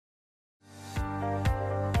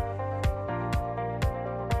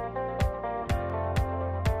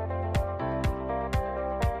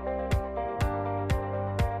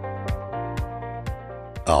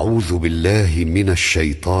أعوذ بالله من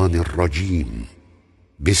الشيطان الرجيم.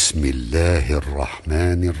 بسم الله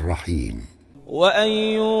الرحمن الرحيم.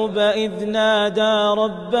 وأيوب إذ نادى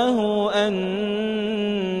ربه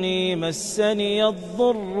أني مسني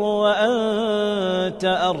الضر وأنت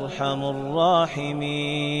أرحم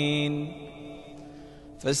الراحمين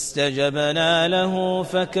فاستجبنا له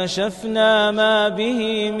فكشفنا ما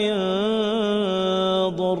به من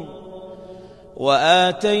ضر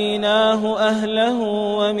وآتيناه أهله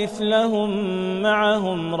ومثلهم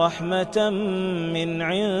معهم رحمة من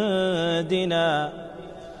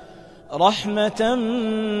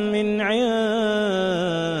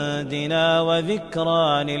عندنا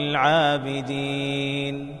وذكرى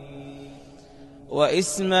للعابدين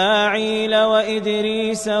وإسماعيل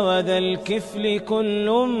وإدريس وذا الكفل كل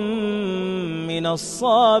من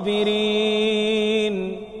الصابرين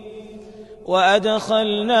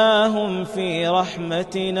وأدخلناهم في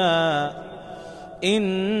رحمتنا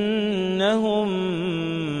إنهم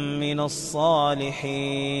من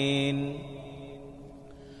الصالحين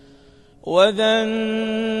وذا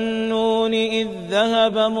النون إذ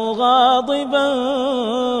ذهب مغاضبا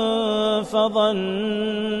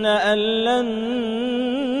فظن أن لن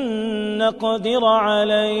نقدر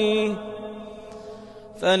عليه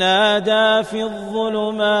فنادى في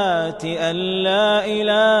الظلمات أن لا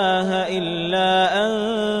إله إلا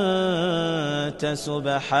أنت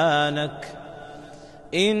سبحانك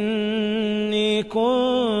إني كنت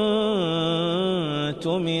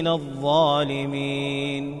من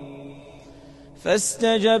الظالمين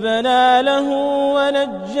فاستجبنا له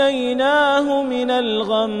ونجيناه من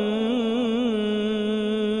الغم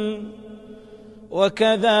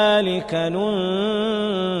وكذلك ننجي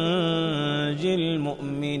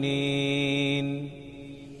المؤمنين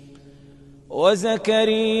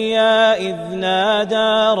وزكريا إذ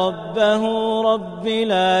نادى ربه رب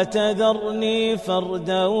لا تذرني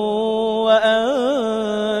فردا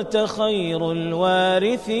وأنت خير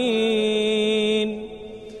الوارثين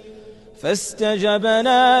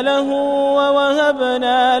فاستجبنا له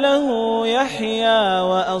ووهبنا له يحيى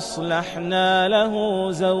وأصلحنا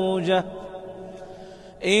له زوجه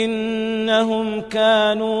إنهم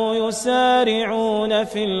كانوا يسارعون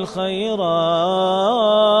في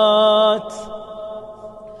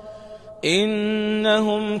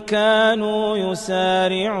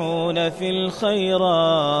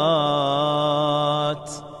الخيرات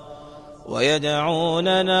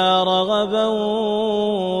ويدعوننا رغبا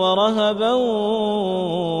ورهبا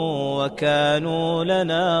وكانوا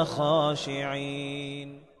لنا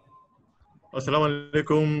خاشعين. Assalamu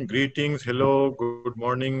alaikum, greetings, hello, good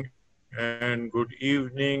morning and good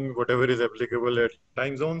evening, whatever is applicable at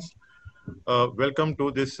time zones. Welcome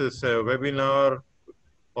to this webinar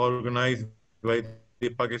organized by the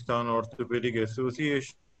Pakistan Orthopedic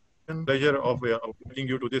Association. Pleasure of bringing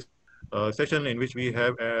you to this session in which we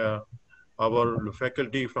have our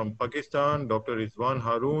faculty from Pakistan, Dr. Rizwan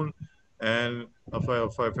Haroon, and a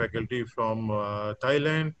faculty from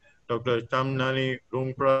Thailand, Dr. Chamnani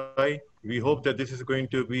Rungprai. We hope that this is going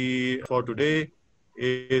to be for today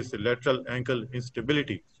is lateral ankle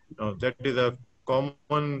instability. That is a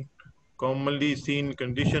commonly seen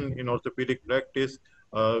condition in orthopedic practice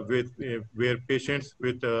where patients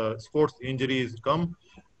with sports injuries come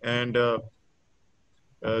and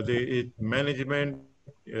the management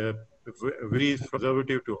varies from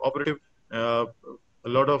conservative to operative. A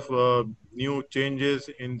lot of new changes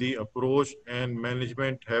in the approach and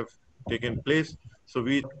management have taken place. So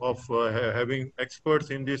we of having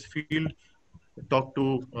experts in this field talk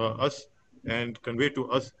to us and convey to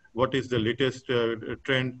us what is the latest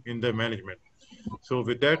trend in the management. So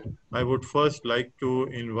with that, I would first like to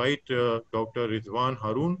invite Dr. Rizwan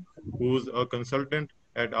Haroon, who's a consultant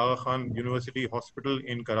at Aga Khan University Hospital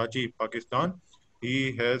in Karachi, Pakistan.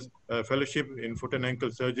 He has a fellowship in foot and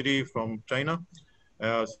ankle surgery from China.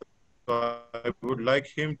 So I would like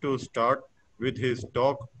him to start with his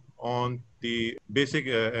talk on the basic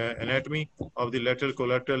anatomy of the lateral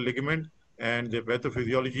collateral ligament and the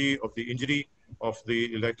pathophysiology of the injury of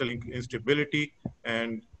the lateral instability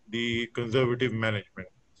and the conservative management.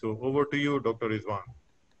 So over to you, Dr. Rizwan.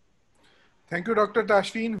 Thank you, Dr.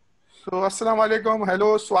 Tashfeen. So, Assalamu alaikum.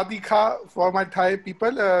 Hello, Swadika for my Thai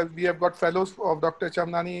people. We have got fellows of Dr.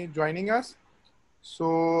 Chamnani joining us.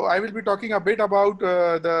 So, I will be talking a bit about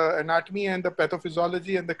the anatomy and the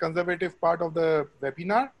pathophysiology and the conservative part of the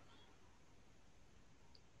webinar.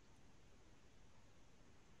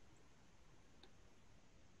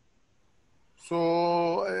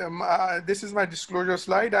 So, this is my disclosure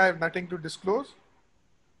slide. I have nothing to disclose.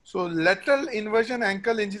 So lateral inversion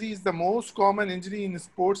ankle injury is the most common injury in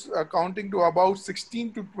sports, accounting to about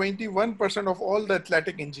 16 to 21% of all the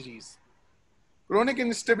athletic injuries. Chronic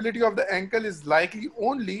instability of the ankle is likely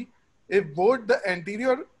only if both the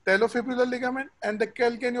anterior talofibular ligament and the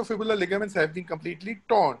calcaneofibular ligaments have been completely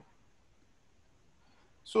torn.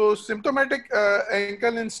 So symptomatic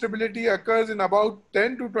ankle instability occurs in about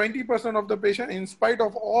 10 to 20% of the patient in spite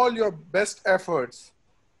of all your best efforts.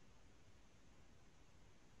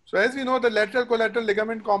 So as we know, the lateral collateral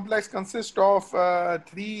ligament complex consists of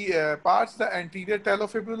three parts: the anterior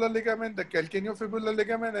talofibular ligament, the calcaneofibular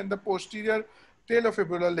ligament, and the posterior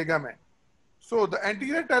talofibular ligament. So the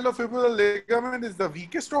anterior talofibular ligament is the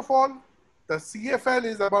weakest of all. The CFL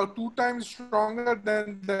is about 2 times stronger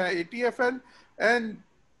than the ATFL, and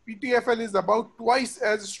PTFL is about twice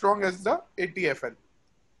as strong as the ATFL.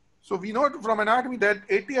 So we know from anatomy that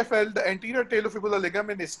ATFL, the anterior talofibular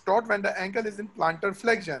ligament, is taut when the ankle is in plantar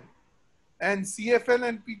flexion, and CFL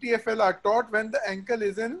and PTFL are taut when the ankle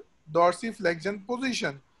is in dorsiflexion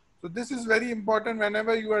position. So this is very important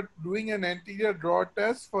whenever you are doing an anterior draw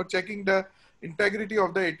test for checking the integrity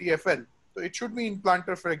of the ATFL. So it should be in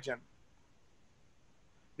plantar flexion.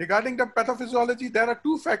 Regarding the pathophysiology, there are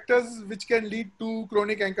two factors which can lead to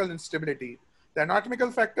chronic ankle instability. The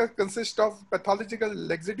anatomical factors consist of pathological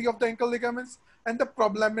laxity of the ankle ligaments and the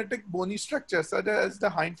problematic bony structures such as the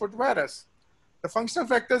hindfoot varus. The functional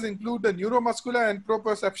factors include the neuromuscular and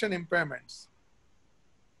proprioception impairments.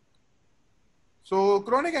 So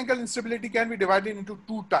chronic ankle instability can be divided into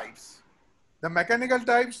two types. The mechanical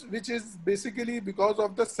types, which is basically because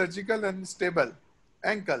of the surgical unstable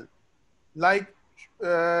ankle, like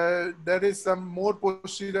there is some more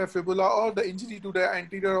posterior fibula or the injury to the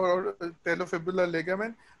anterior or talofibular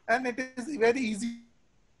ligament, and it is very easy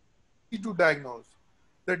to diagnose.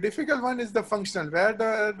 The difficult one is the functional, where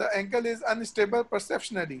the ankle is unstable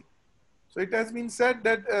perceptionally. So it has been said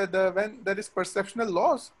that when there is perceptional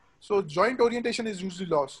loss, so joint orientation is usually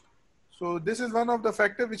lost. So this is one of the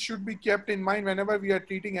factors which should be kept in mind whenever we are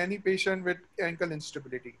treating any patient with ankle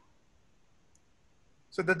instability.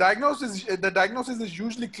 So the diagnosis is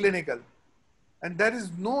usually clinical, and there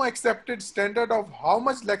is no accepted standard of how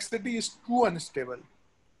much laxity is too unstable.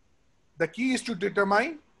 The key is to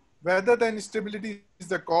determine whether the instability is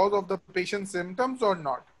the cause of the patient's symptoms or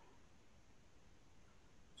not.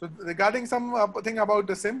 So regarding something about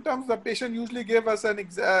the symptoms, the patient usually gave us an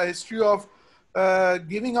history of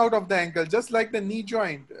giving out of the ankle, just like the knee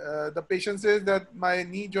joint. The patient says that my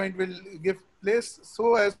knee joint will give place,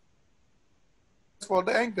 so as for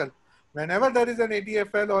the ankle. Whenever there is an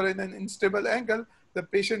ATFL or in an unstable ankle, the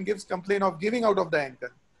patient gives complaint of giving out of the ankle,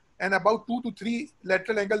 and about 2 to 3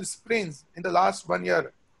 lateral ankle sprains in the last 1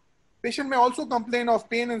 year. Patient may also complain of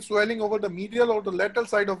pain and swelling over the medial or the lateral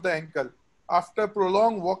side of the ankle after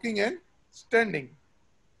prolonged walking and standing.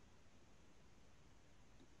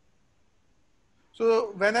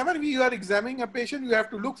 So whenever we are examining a patient, you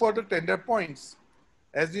have to look for the tender points.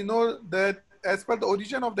 As you know that as per the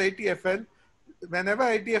origin of the ATFL, whenever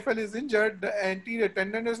ATFL is injured, the anterior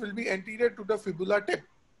tenderness will be anterior to the fibula tip.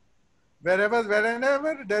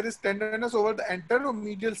 Whenever there is tenderness over the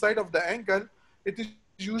anteromedial side of the ankle, it is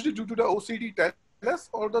usually due to the OCT talus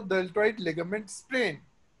or the deltoid ligament sprain.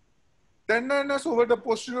 Tenderness over the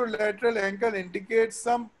posterior lateral ankle indicates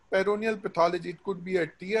some peroneal pathology. It could be a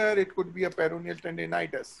tear, it could be a peroneal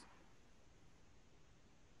tendinitis.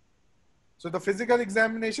 So the physical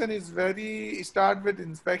examination is start with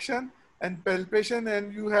inspection and palpation,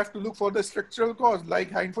 and you have to look for the structural cause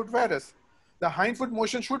like hindfoot varus. The hindfoot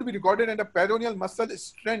motion should be recorded and the peroneal muscle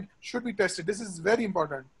strength should be tested. This is very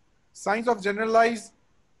important. Signs of generalized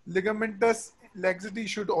ligamentous laxity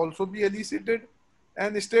should also be elicited,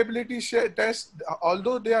 and stability tests,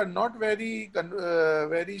 although they are not very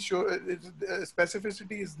sure,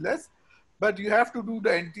 specificity is less, but you have to do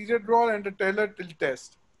the anterior draw and the talar tilt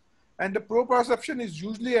test. And the proprioception is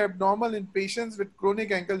usually abnormal in patients with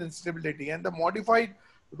chronic ankle instability, and the modified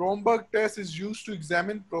Romberg test is used to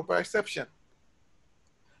examine proprioception.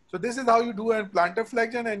 So this is how you do a plantar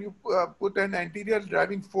flexion, and you put an anterior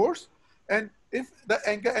driving force, and if the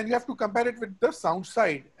ankle, and you have to compare it with the sound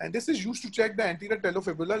side, and this is used to check the anterior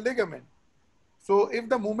talofibular ligament. So if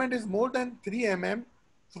the movement is more than 3 mm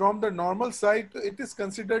from the normal side, it is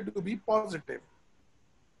considered to be positive.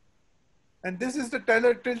 And this is the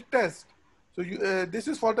talar tilt test. So this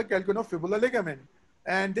is for the calcaneofibular ligament,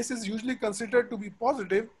 and this is usually considered to be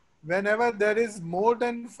positive whenever there is more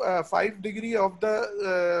than 5 degree of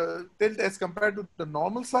the tilt as compared to the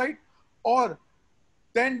normal side, or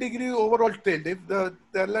 10 degree overall tilt. If the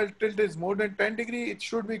talar tilt is more than 10 degree, it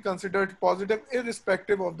should be considered positive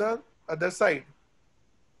irrespective of the other side.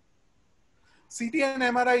 CT and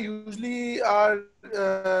MRI usually are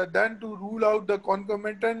done to rule out the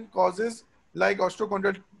concomitant causes like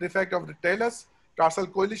osteochondral defect of the talus, tarsal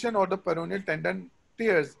coalition, or the peroneal tendon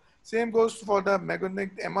tears. Same goes for the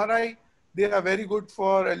magnetic MRI. They are very good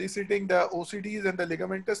for eliciting the OCTs and the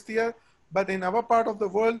ligamentous tear, but in our part of the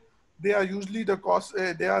world, they are usually the cost.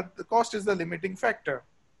 The cost is the limiting factor.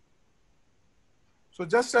 So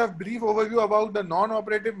just a brief overview about the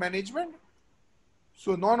non-operative management.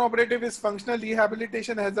 So non-operative is functional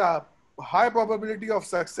rehabilitation has a high probability of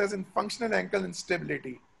success in functional ankle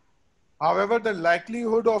instability. However, the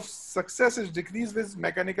likelihood of success is decreased with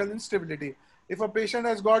mechanical instability. If a patient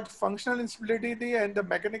has got functional instability and the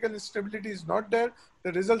mechanical instability is not there,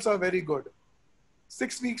 the results are very good.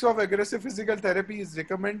 6 weeks of aggressive physical therapy is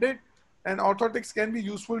recommended, and orthotics can be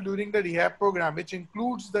useful during the rehab program, which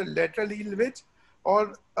includes the lateral heel wedge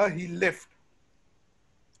or a heel lift.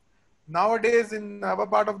 Nowadays, in our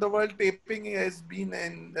part of the world, taping has been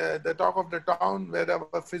in the talk of the town, where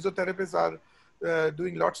our physiotherapists are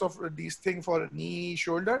doing lots of these things for knee,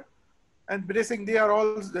 shoulder, and bracing. They are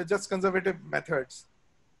all just conservative methods.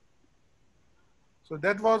 So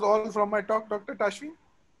that was all from my talk, Dr. Tashveen.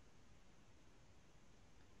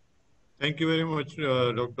 Thank you very much,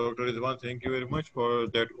 Dr. Rizwan. Thank you very much for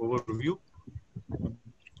that overview.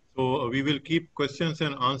 So we will keep questions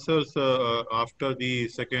and answers after the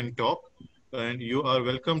second talk. And you are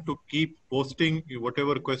welcome to keep posting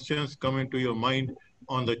whatever questions come into your mind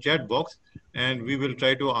on the chat box, and we will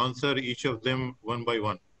try to answer each of them one by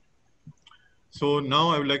one. So now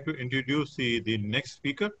I would like to introduce the next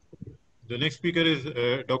speaker. The next speaker is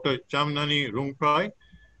Dr. Chamnani Rungprai,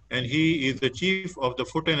 and he is the chief of the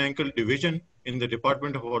Foot and Ankle Division in the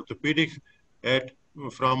Department of Orthopedics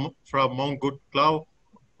from Mount Good Clow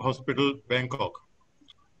Hospital, Bangkok.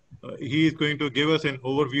 He is going to give us an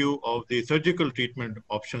overview of the surgical treatment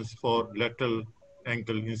options for lateral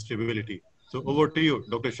ankle instability. So over to you,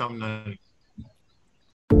 Dr. Shamnani.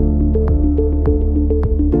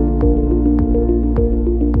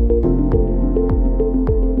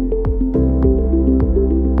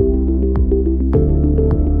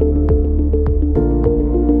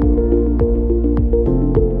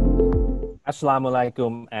 Assalamu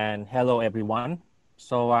alaikum and hello everyone.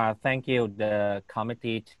 So thank you the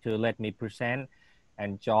committee to let me present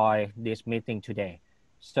and join this meeting today.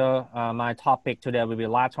 So my topic today will be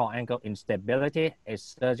lateral ankle instability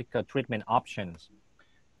is surgical treatment options.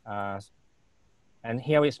 And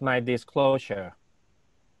here is my disclosure.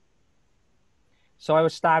 So I will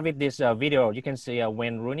start with this video. You can see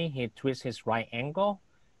when Rooney, he twists his right ankle,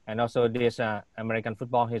 and also this American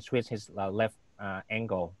football, he twists his left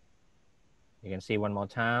ankle. You can see one more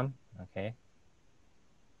time, okay.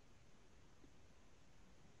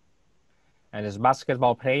 And this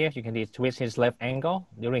basketball player, you can see twist his left ankle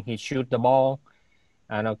during he shoot the ball.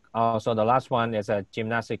 And also the last one is a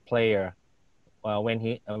gymnastic player. When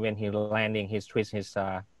he landing, he twists his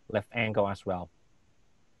left ankle as well.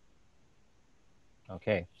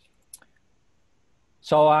 Okay.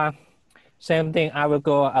 So same thing, I will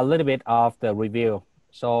go a little bit of the review.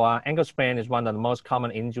 So ankle sprain is one of the most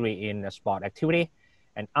common injury in sport activity,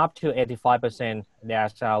 and up to 85%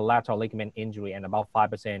 there's a lateral ligament injury, and about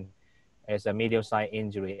 5% is a medial side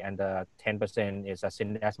injury, and 10% is a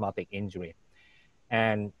syndesmotic injury.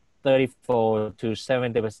 And 34 to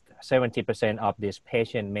 70% of this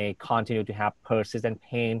patient may continue to have persistent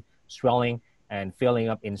pain, swelling, and feeling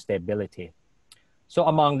of instability. So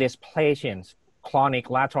among these patients, chronic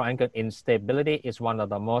lateral ankle instability is one of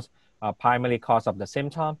the most primary cause of the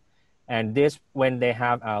symptom. And this, when they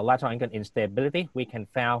have lateral ankle instability, we can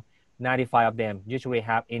find 95 of them usually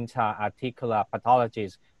have intra-articular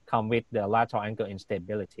pathologies come with the lateral ankle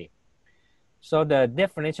instability. So the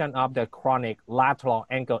definition of the chronic lateral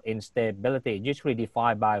ankle instability usually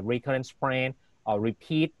defined by recurrent sprain or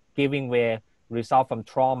repeat giving way result from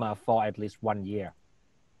trauma for at least 1 year.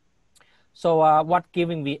 So what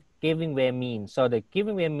giving way means? So the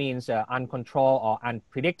giving way means uncontrolled or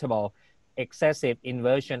unpredictable excessive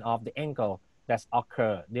inversion of the ankle that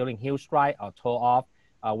occur during heel strike or toe off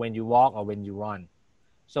when you walk or when you run.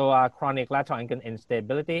 So chronic lateral ankle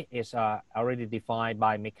instability is already defined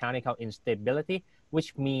by mechanical instability,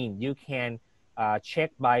 which means you can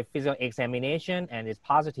check by physical examination, and it's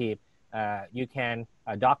positive. You can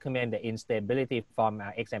document the instability from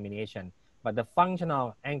examination. But the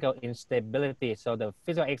functional ankle instability, so the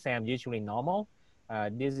physical exam usually normal.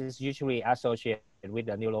 This is usually associated with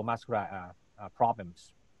the neuromuscular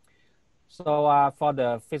problems. So for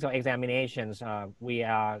the physical examinations, we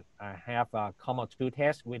have a common 2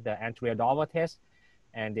 tests with the anterior Dover test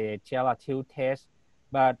and the TLR2 test.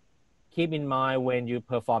 But keep in mind when you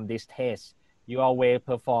perform this test, you always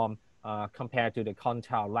perform compared to the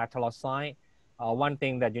contralateral side. One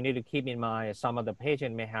thing that you need to keep in mind, some of the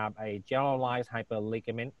patients may have a generalized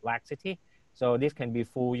hyperligament laxity. So this can be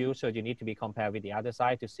fool you. So you need to be compared with the other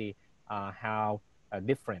side to see how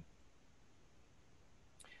different.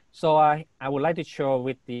 So I would like to show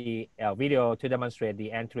with the video to demonstrate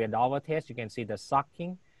the anterior Dover test. You can see the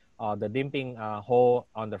sucking, the dimping hole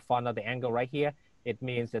on the front of the angle right here. It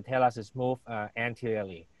means the talus is moved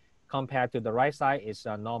anteriorly. Compared to the right side, it's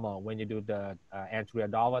normal. When you do the anterior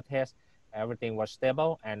Dover test, everything was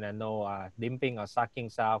stable and no dimping or sucking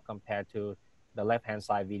sound compared to the left-hand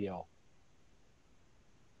side video.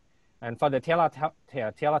 And for the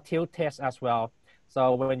talar tilt test as well,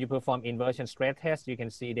 so when you perform inversion straight test, you can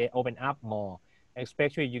see they open up more.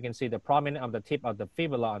 Especially you can see the prominence of the tip of the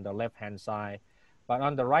fibula on the left-hand side. But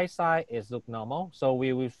on the right side, it looks normal. So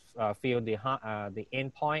we will feel the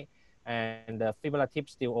end point and the fibula tip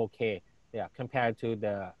still okay, yeah, compared to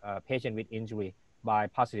the patient with injury by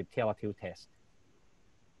positive talar tilt test.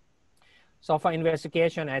 So for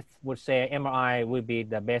investigation, I would say MRI will be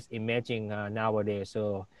the best imaging nowadays.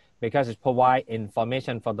 So because it provides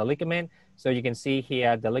information for the ligament. So you can see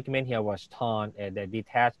here, the ligament here was torn and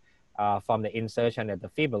detached from the insertion at the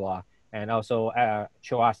fibula, and also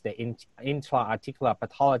show us the intra-articular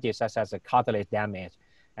pathology such as a cartilage damage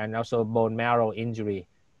and also bone marrow injury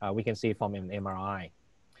we can see from an MRI.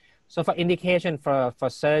 So for indication for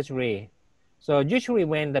surgery, so usually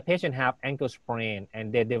when the patient have ankle sprain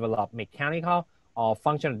and they develop mechanical or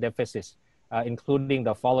functional deficits, including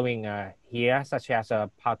the following here, such as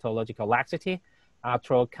pathological laxity,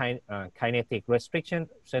 arthrokinetic restriction,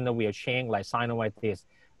 synovial change like synovitis,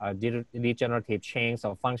 degenerative change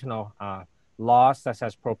of functional loss, such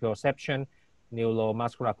as proprioception,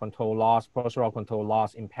 neuromuscular control loss, postural control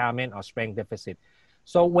loss, impairment, or strength deficit.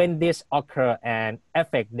 So when this occur and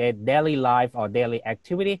affect their daily life or daily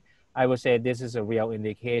activity, I would say this is a real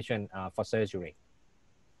indication for surgery.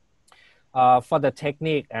 For the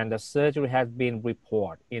technique and the surgery has been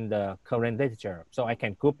reported in the current literature. So I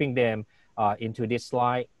can grouping them into this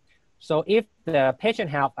slide. So if the patient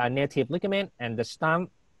have a native ligament and the stump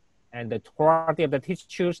and the quality of the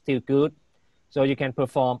tissue still good, so you can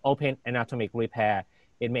perform open anatomic repair.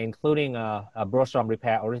 It may including a Brostrom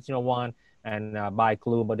repair, original one, and by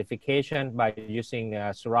glue modification by using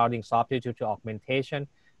surrounding soft tissue to augmentation,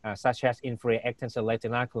 such as inferior extensor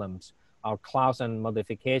retinaculums, or Clausen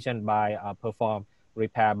modification by perform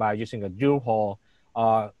repair by using a drill hole,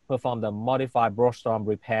 or perform the modified Brostrom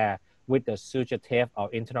repair with the suture tape or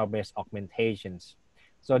internal base augmentations.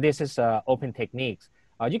 So this is open techniques.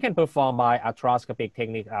 You can perform by arthroscopic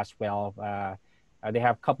technique as well. They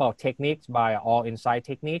have a couple of techniques by all inside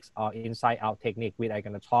techniques or inside out technique, which I'm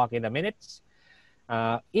going to talk in a minute.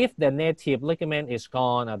 If the native ligament is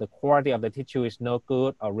gone, the quality of the tissue is no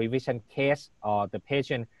good, or revision case, or the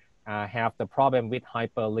patient have the problem with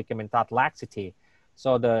hyperligamentar laxity.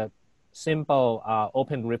 So the simple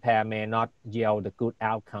open repair may not yield a good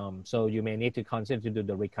outcome. So you may need to consider to do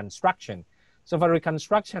the reconstruction. So for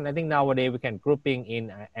reconstruction, I think nowadays we can grouping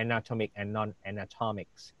in anatomic and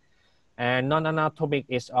non-anatomics. And non-anatomic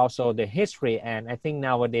is also the history. And I think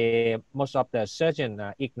nowadays most of the surgeons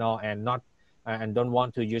ignore and don't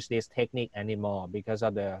want to use this technique anymore because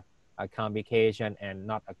of the complication and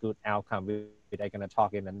not a good outcome, which I'm going to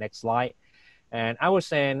talk in the next slide. And I would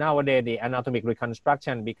say nowadays the anatomic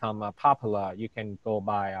reconstruction become popular. You can go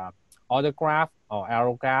by autograft or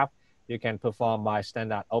allograft. You can perform by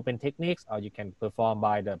standard open techniques, or you can perform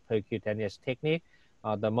by the percutaneous technique.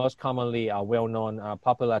 The most commonly well-known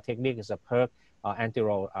popular technique is a perc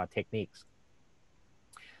anterior techniques.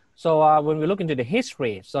 So when we look into the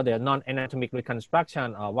history, so the non-anatomic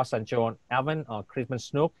reconstruction, Watson Jones, Alvin, or Christman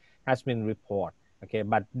Snook has been reported. Okay,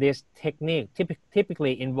 but this technique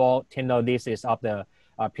typically involve tenodesis of the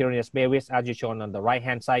peroneus brevis, as you shown on the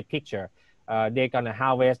right-hand side picture. They're gonna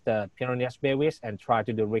harvest the peroneus brevis and try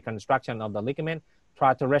to do reconstruction of the ligament,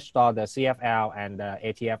 try to restore the CFL and the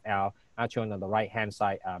ATFL, as shown on the right-hand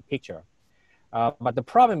side picture. But the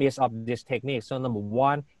problem is of this technique. So number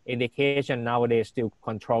one, indication nowadays still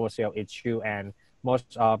controversial issue, and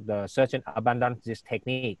most of the surgeons abandon this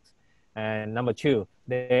technique. And number two,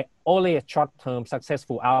 the only short-term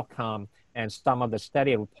successful outcome, and some of the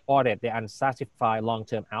study reported the unsatisfied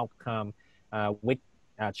long-term outcome with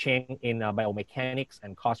change in biomechanics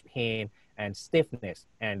and cause pain and stiffness,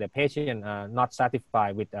 and the patient not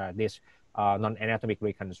satisfied with this non-anatomic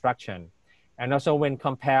reconstruction. And also when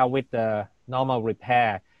compared with the normal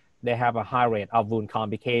repair, they have a high rate of wound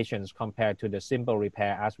complications compared to the simple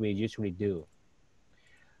repair as we usually do.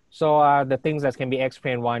 So the things that can be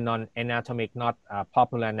explained why non-anatomic not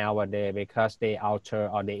popular nowadays, because they alter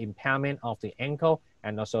or the impairment of the ankle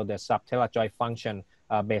and also the subtalar joint function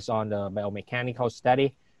based on the biomechanical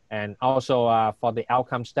study. And also for the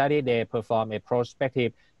outcome study, they perform a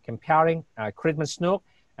prospective comparing treatment snook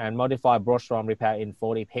and modified Broadstrom repair in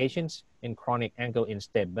 40 patients in chronic ankle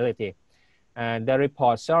instability. And the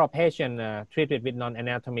report several patients treated with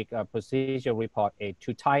non-anatomic procedure report a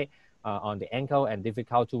too tight on the ankle and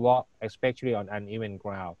difficult to walk, especially on uneven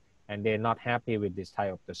ground. And they're not happy with this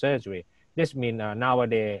type of the surgery. This means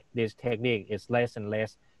nowadays this technique is less and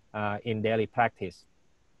less in daily practice.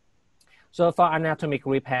 So for anatomic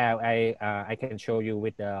repair, I can show you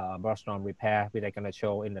with the Broadstrom repair, which I'm going to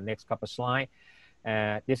show in the next couple of slides.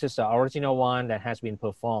 This is the original one that has been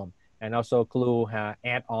performed. And also glue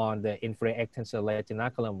add on the inferior extensor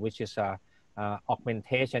retinaculum, which is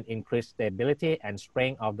augmentation, increased stability and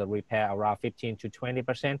strength of the repair around 15 to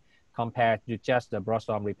 20% compared to just the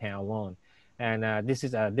Broadstrom repair alone. And this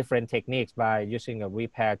is different techniques by using a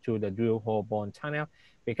repair through the drill hole bone tunnel,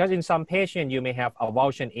 because in some patients you may have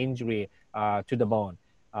avulsion injury to the bone.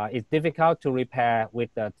 It's difficult to repair with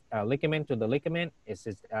the ligament to the ligament. It's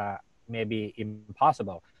maybe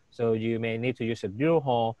impossible. So you may need to use a drill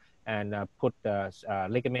hole and put the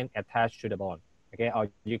ligament attached to the bone. Okay, or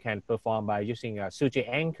you can perform by using a suture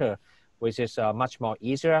anchor, which is much more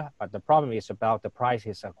easier, but the problem is about the price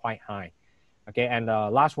is quite high. Okay, and the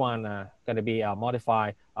last one going to be a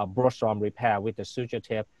modified Broadstrom repair with the suture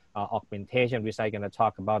tip augmentation, which I'm going to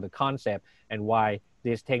talk about the concept and why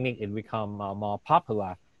this technique has become more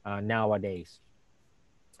popular nowadays.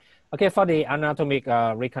 Okay, for the anatomic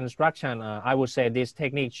reconstruction, I would say this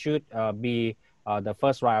technique should be the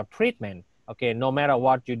first line of treatment. Okay, no matter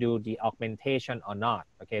what you do, the augmentation or not.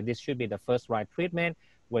 Okay, this should be the first line treatment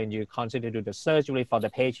when you consider to do the surgery for the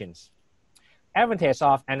patients. Advantage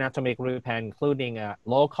of anatomic repair including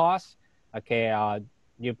low cost. Okay,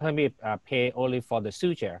 you probably pay only for the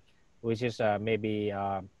suture, which is maybe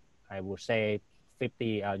I would say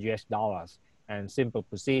 $50 US, and simple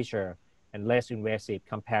procedure and less invasive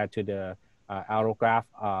compared to the allograft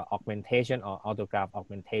augmentation or autograft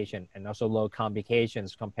augmentation, and also low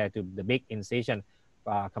complications compared to the big incision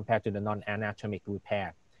compared to the non-anatomic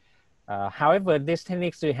repair. However, these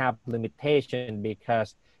techniques do have limitation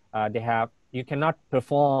because you cannot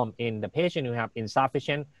perform in the patient who have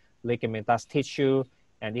insufficient ligamentous tissue,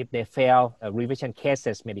 and if they fail, revision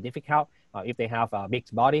cases may be difficult. If they have a big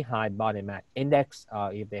body, high body mass index,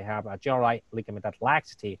 if they have a generalized ligamentous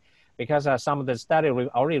laxity, because some of the studies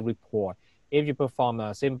already report if you perform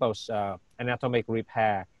a simple anatomic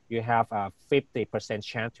repair, you have a 50%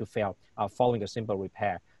 chance to fail following a simple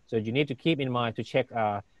repair. So you need to keep in mind to check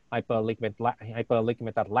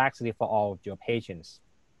hyperligamentous laxity for all of your patients.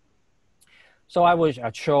 So I will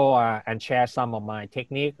show and share some of my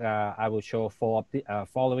technique. I will show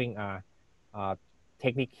following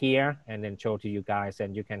technique here and then show to you guys,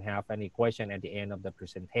 and you can have any question at the end of the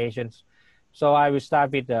presentations. So I will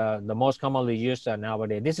start with the most commonly used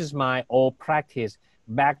nowadays. This is my old practice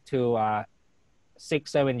back to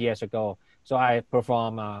 6-7 years ago. So I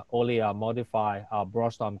perform only a modified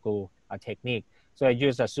Broadstrom glue technique. So I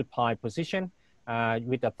use a supine position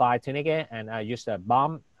with the thigh tourniquet, and I use a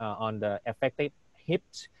bump on the affected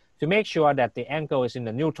hips to make sure that the ankle is in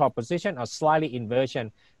the neutral position or slightly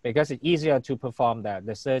inversion, because it's easier to perform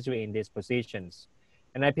the surgery in these positions.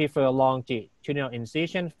 And I prefer longitudinal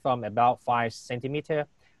incision from about 5 centimeters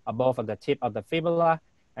above the tip of the fibula,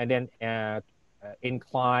 and then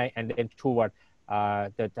incline and then toward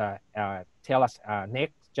the talus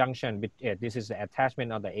neck junction. This is the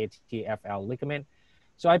attachment of the ATFL ligament.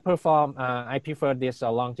 So I prefer this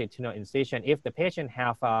longitudinal incision. If the patient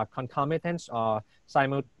have concomitant or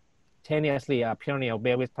simultaneously perineal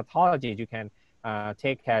Bevis pathology, you can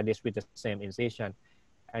take care of this with the same incision.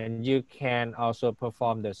 And you can also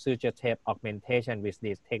perform the suture tape augmentation with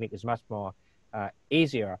this technique. Is much more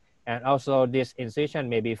easier. And also this incision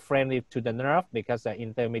may be friendly to the nerve, because the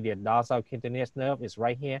intermediate dorsal cutaneous nerve is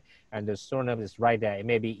right here and the sternum nerve is right there. It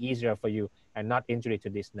may be easier for you and not injury to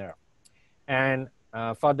this nerve. And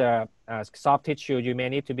for the soft tissue, you may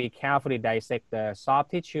need to be carefully dissect the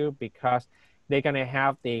soft tissue, because they're going to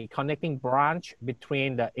have the connecting branch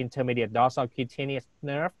between the intermediate dorsal cutaneous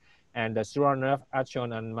nerve and the sural nerve, as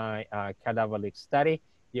shown on my cadaveric study.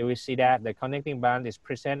 You will see that the connecting band is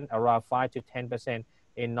present around 5 to 10%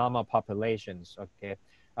 in normal populations. Okay,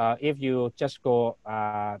 if you just go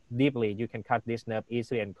deeply, you can cut this nerve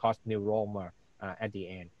easily and cause neuroma at the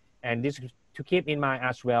end. And this, to keep in mind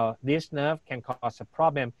as well, this nerve can cause a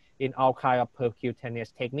problem in all kinds of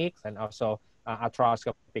percutaneous techniques and also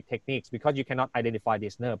arthroscopic techniques because you cannot identify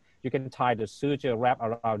this nerve. You can tie the suture wrap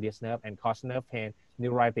around this nerve and cause nerve pain,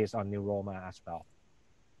 neuritis, or neuroma as well.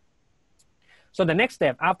 So the next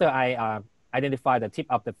step after I identify the tip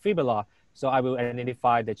of the fibula, so I will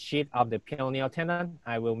identify the sheath of the peroneal tendon.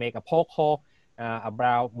 I will make a poke hole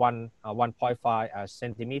about 1.5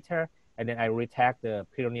 centimeter, and then I retract the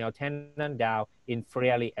peroneal tendon down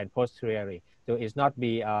inferiorly and posteriorly. So it's not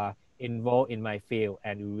be involved in my field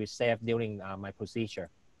and it will be safe during my procedure.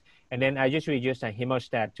 And then I usually use a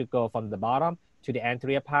hemostat to go from the bottom to the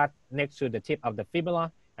anterior part next to the tip of the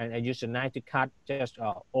fibula, and I use a knife to cut just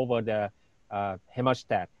over the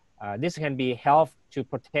hemostat. This can be helped to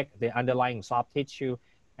protect the underlying soft tissue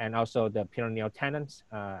and also the peroneal tendons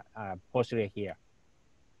posterior here.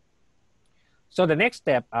 So the next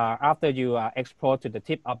step, after you export to the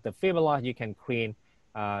tip of the fibula, you can clean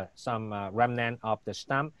some remnant of the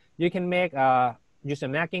stump. You can make use a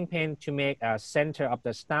marking pen to make a center of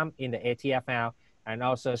the stump in the ATFL and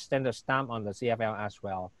also standard stump on the CFL as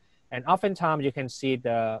well. And oftentimes you can see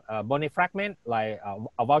the bony fragment like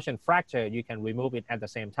avulsion fracture, you can remove it at the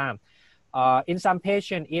same time. In some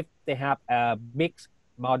patients, if they have a big,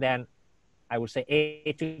 more than, I would say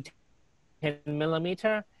 8 to 10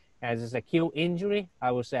 millimeter, as it's a acute injury,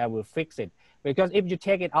 I would say I will fix it. Because if you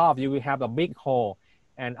take it off, you will have a big hole.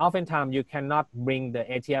 And oftentimes you cannot bring the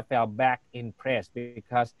ATFL back in place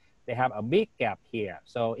because they have a big gap here.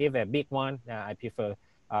 So if a big one, I prefer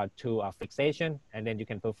to fixation, and then you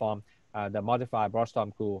can perform the modified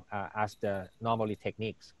Broadstone glue as the normally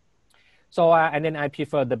techniques. So, and then I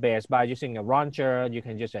prefer the best by using a raunchure. You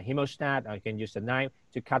can use a hemostat, or you can use a knife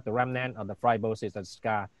to cut the remnant of the fibrosis and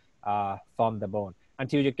scar from the bone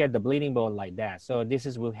until you get the bleeding bone like that. So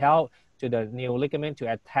this will help to the new ligament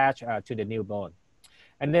to attach to the new bone.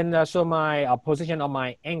 And then so my position of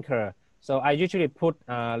my anchor. So I usually put,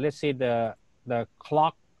 let's see the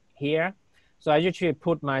clock here. So I usually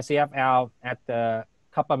put my CFL at the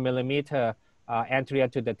couple millimeter anterior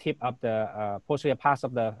to the tip of the posterior part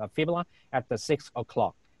of the fibula at the 6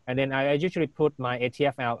 o'clock. And then I usually put my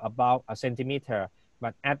ATFL about a centimeter,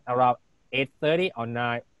 but at around 8:30 or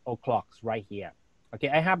 9 o'clock right here. Okay,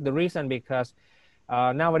 I have the reason because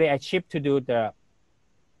nowadays I ship to do the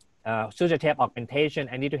suture tape augmentation.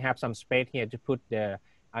 I need to have some space here to put the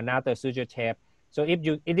another suture tape. So if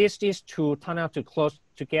it is these two tunnel too close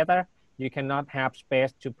together, you cannot have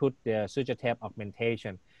space to put the suture tape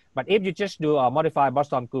augmentation. But if you just do a modified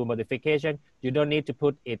Broadstone glue modification, you don't need to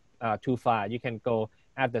put it too far. You can go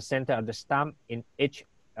at the center of the stump in each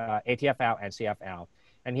ATFL and CFL.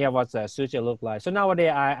 And here what the suture look like. So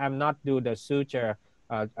nowadays I'm not do the suture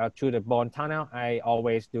to the bone tunnel. I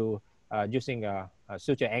always do using a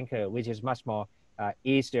suture anchor, which is much more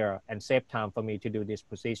easier and save time for me to do this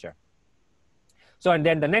procedure. So and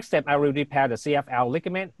then the next step, I will repair the CFL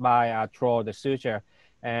ligament by throw the suture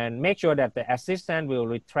and make sure that the assistant will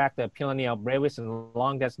retract the peroneal brevis and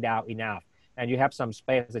longest down enough. And you have some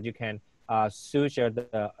space that you can suture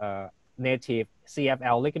the native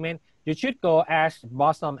CFL ligament. You should go as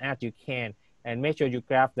bottom as you can and make sure you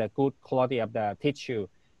grab the good quality of the tissue.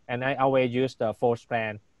 And I always use the 4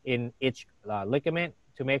 strand in each ligament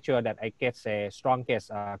to make sure that I get the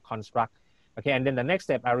strongest construct. Okay, and then the next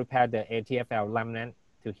step, I repair the ATFL remnant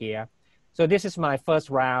to here. So this is my first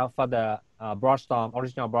round for the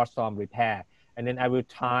original Broadstone repair. And then I will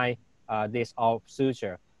tie this off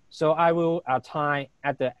suture. So I will tie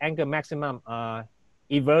at the angle maximum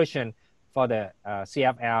eversion for the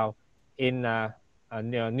CFL in a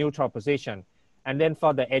neutral position. And then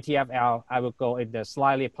for the ATFL, I will go in the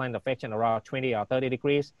slightly plantar flexion around 20 or 30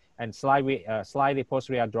 degrees and slightly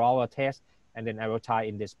posterior drawer test. And then I will tie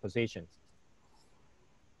in this position.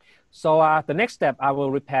 So the next step, I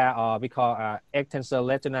will repair we call extensor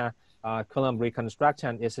latiner column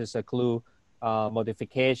reconstruction. This is a glue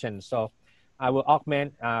modification. So I will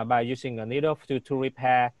augment by using a needle to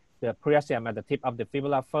repair the periasteum at the tip of the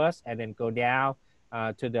fibula first, and then go down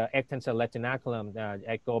to the extensor latinaculum.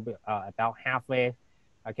 I go about halfway.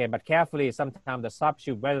 Okay, but carefully. Sometimes the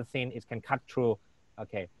subtube very thin, it can cut through.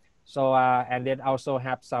 Okay, so and then also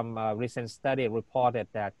have some recent study reported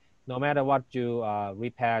that no matter what you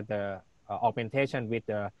repair the augmentation with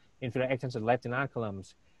the inferior extensor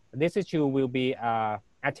latinaculums, this issue will be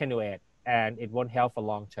attenuated and it won't help for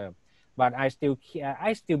long term. But I still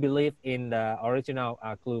believe in the original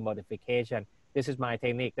glue modification. This is my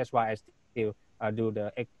technique. That's why I still do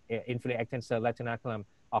the inferior extensor latinaculum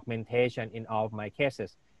augmentation in all of my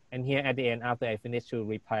cases. And here at the end, after I finish to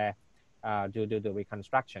repair, do the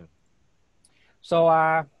reconstruction.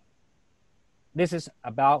 So this is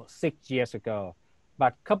about 6 years ago.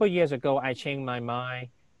 But a couple years ago, I changed my mind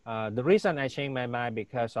The reason I changed my mind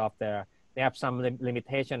because of they have some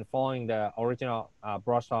limitation following the original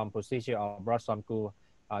Brostrom procedure or Brostrom Gu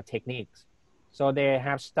techniques. So they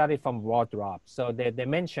have studied from wall drop. So they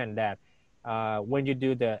mentioned that when you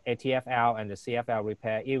do the ATFL and the CFL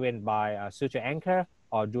repair, even by suture anchor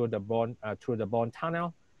or through the bone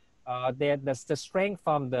tunnel, the strength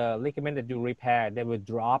from the ligament that you repair, they will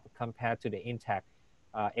drop compared to the intact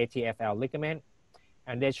ATFL ligament.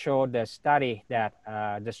 And they showed the study that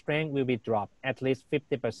the strength will be dropped at least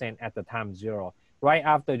 50% at the time zero. Right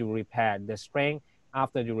after you repair, the strength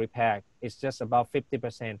after you repair is just about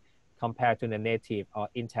 50% compared to the native or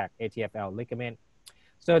intact ATFL ligament.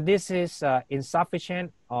 So this is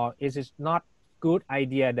insufficient, or is it not good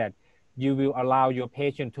idea that you will allow your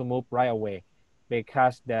patient to move right away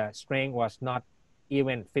because the strength was not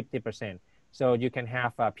even 50%. So you can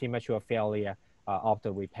have a premature failure of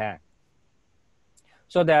the repair.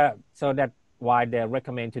 So that's why they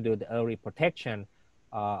recommend to do the early protection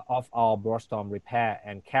of our Brostrom repair,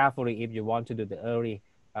 and carefully if you want to do the early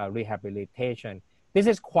rehabilitation. This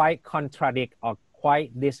is quite contradict or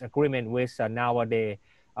quite disagreement with nowadays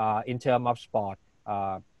in terms of sport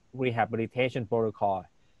rehabilitation protocol.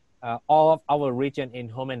 All of our region in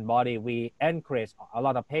human body, we encourage a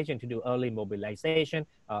lot of patients to do early mobilization,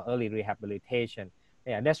 early rehabilitation.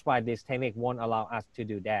 Yeah, that's why this technique won't allow us to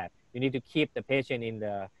do that. You need to keep the patient in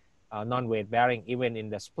the non-weight bearing, even in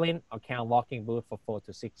the splint or count walking boot for 4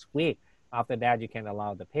 to 6 weeks. After that, you can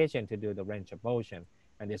allow the patient to do the range of motion,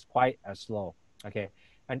 and it's quite slow. Okay,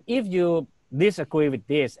 and if you disagree with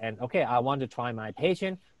this, and okay, I want to try my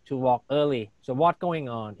patient to walk early. So what's going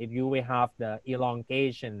on? If you will have the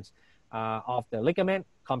elongations of the ligament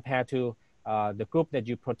compared to the group that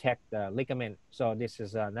you protect the ligament. So this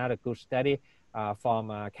is another good study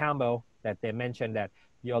from Campbell that they mentioned that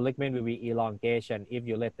your ligament will be elongation if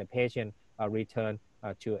you let the patient return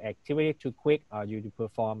to activity too quick, or you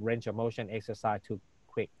perform range of motion exercise too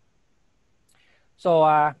quick.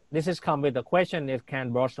 So this is come with the question: if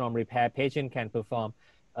can Brostrom repair patient can perform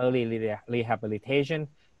early rehabilitation?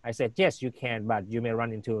 I said yes, you can, but you may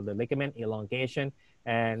run into the ligament elongation,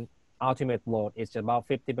 and ultimate load is about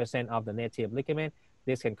 50% of the native ligament.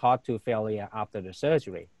 This can cause to failure after the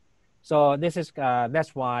surgery. So this is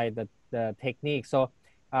that's why the technique. So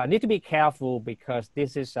need to be careful because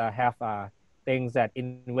this is have things that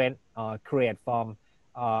invent create from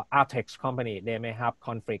Artex company. They may have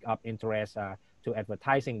conflict of interest to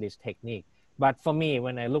advertising this technique. But for me,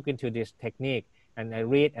 when I look into this technique and I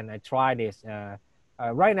read and I try this,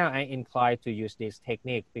 right now I incline to use this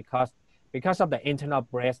technique because of the internal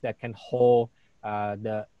brace that can hold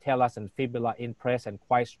the talus and fibula in place and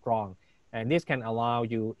quite strong. And this can allow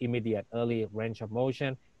you immediate early range of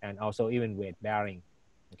motion and also even weight bearing.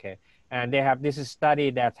 Okay, and they have this study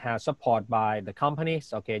that has support by the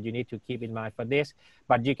companies. Okay, you need to keep in mind for this.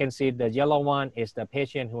 But you can see the yellow one is the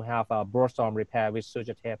patient who have a Brostrom repair with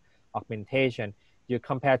suture tape augmentation. You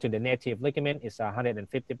compare to the native ligament, it's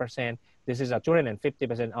 150%. This is a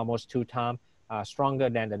 250%, almost 2 times stronger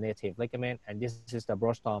than the native ligament. And this is the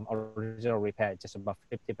Brostrom original repair, just about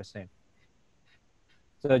 50%.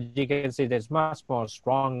 So you can see there's much more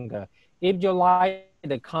stronger. If you like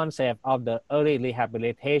the concept of the early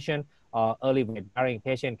rehabilitation or early weight bearing,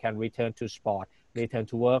 patient can return to sport, return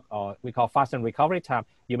to work, or we call fast and recovery time,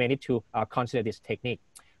 you may need to consider this technique.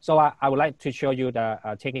 So I would like to show you the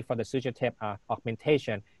technique for the suture tape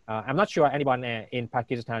augmentation. I'm not sure anyone in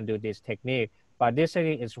Pakistan do this technique, but this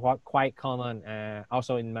technique is quite common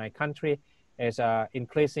also in my country. Is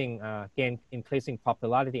increasing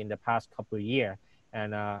popularity in the past couple of years,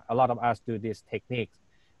 and a lot of us do this technique.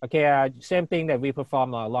 Okay, same thing that we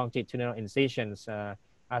perform longitudinal incisions,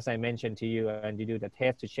 as I mentioned to you, and you do the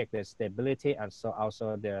test to check the stability, and so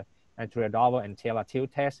also the anterior double and talar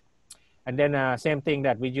tilt test. And then same thing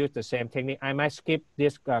that we use the same technique. I might skip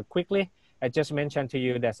this quickly. I just mentioned to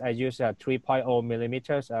you that I use 3.0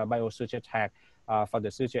 millimeters biosuture tag for the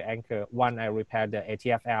suture anchor. One, I repair the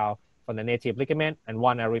ATFL for the native ligament, and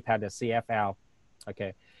one, I repair the CFL.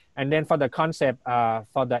 Okay. And then for the concept,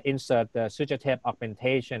 for the insert, the suture tape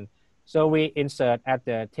augmentation. So we insert at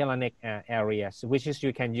the talar neck areas, which is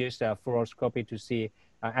you can use the fluoroscopy to see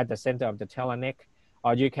at the center of the talar neck.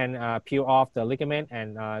 Or you can peel off the ligament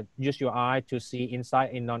and use your eye to see inside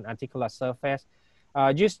in non-articular surface.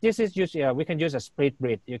 We can use a split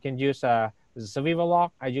bridge. You can use a survival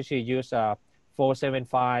lock. I usually use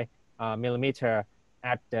 475 millimeter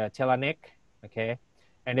at the talar neck. Okay,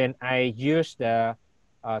 and then I use the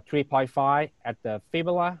 3.5 at the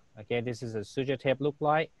fibula. Okay, this is a suture tape look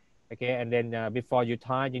like. Okay, and then before you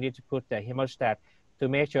tie, you need to put the hemostat to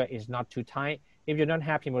make sure it's not too tight. If you don't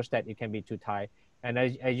have hemostat, it can be too tight. And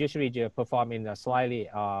I usually perform in a slightly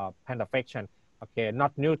plantar flexion. Okay,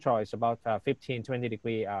 not neutral, it's about 15, 20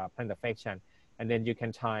 degree plantar flexion. And then you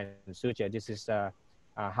can tie and suture. This is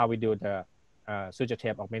how we do the suture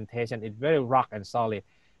tape augmentation. It's very rock and solid.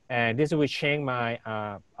 And this will change my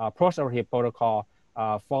post-operative protocol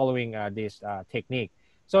following this technique.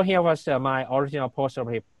 So here was my original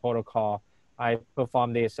post-operative protocol. I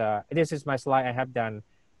performed this. This is my slide I have done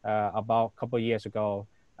about a couple of years ago.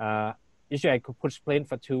 Usually I could put splint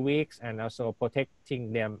for 2 weeks and also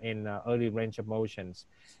protecting them in early range of motions.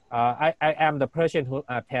 I am the person who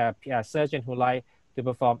surgeon who like to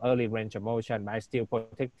perform early range of motion, but I still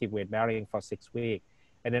protective weight bearing for 6 weeks,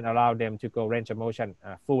 and then allow them to go range of motion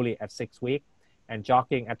fully at 6 weeks, and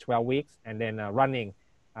jogging at 12 weeks, and then running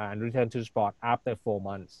and return to sport after 4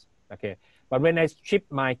 months. Okay, but when I shift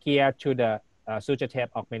my gear to the suture tape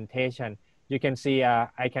augmentation, you can see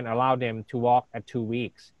I can allow them to walk at 2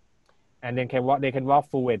 weeks, and then they can walk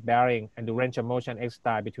full weight bearing and do range of motion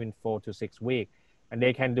exercise between 4 to 6 weeks, and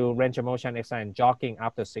they can do range of motion exercise and jogging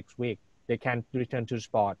after 6 weeks. They can return to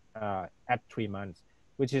sport at 3 months,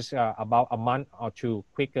 which is about a month or two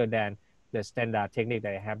quicker than the standard technique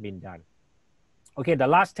that have been done. Okay, the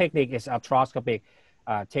last technique is arthroscopic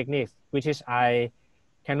technique, which is I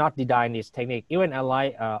cannot deny this technique. Even I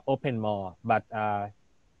like open more, but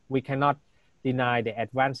we cannot deny the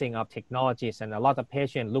advancing of technologies, and a lot of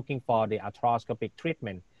patients looking for the arthroscopic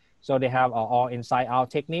treatment. So they have all inside out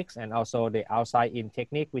techniques and also the outside in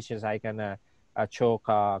technique, which is I can show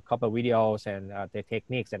a couple of videos and the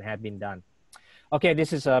techniques that have been done. Okay,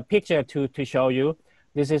 this is a picture to show you.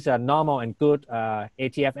 This is a normal and good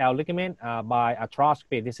ATFL ligament by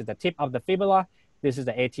arthroscopy. This is the tip of the fibula. This is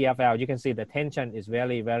the ATFL. You can see the tension is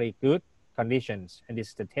very, very good conditions. And this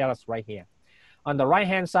is the talus right here. On the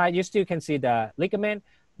right-hand side, you still can see the ligament,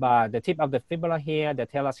 but the tip of the fibula here, the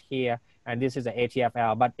talus here, and this is the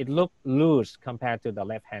ATFL, but it looks loose compared to the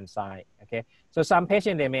left-hand side, okay? So some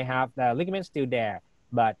patients, they may have the ligament still there,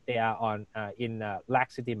 but they are on in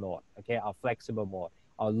laxity mode, okay, or flexible mode,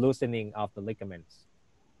 or loosening of the ligaments.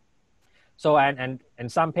 So, and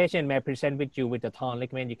some patient may present with you with the torn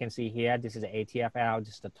ligament. You can see here, this is the ATFL,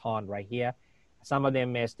 this is the torn right here. Some of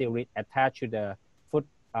them may still attach to the foot,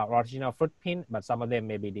 original foot pin, but some of them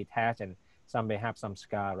may be detached, and some may have some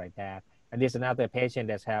scar right there. And this is another patient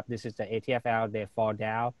that have, this is the ATFL, they fall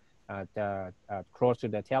down close to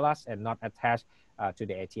the talus and not attached to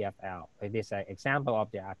the ATFL. This is an example of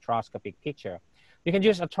the arthroscopic picture. You can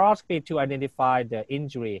use arthroscopy to identify the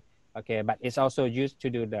injury, okay, but it's also used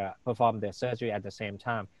to perform the surgery at the same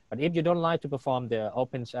time. But if you don't like to perform the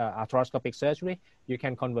open arthroscopic surgery, you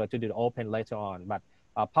can convert to the open later on. But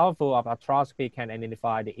powerful of arthroscopy can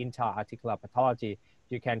identify the intra-articular pathology.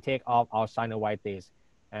 You can take off all synovitis,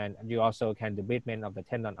 and you also can do debridement of the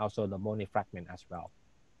tendon, also the bony fragment as well.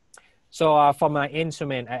 So for my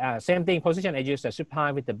instrument, same thing, position, I use the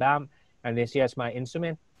supine with the bump, and this is my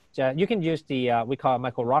instrument. You can use the, we call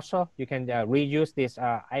micro rotor. You can reuse this,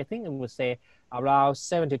 I think it would say around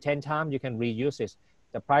 7 to 10 times you can reuse this.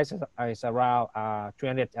 The price is around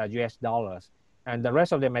 $300 US. And the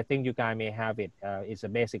rest of them, I think you guys may have it. It's a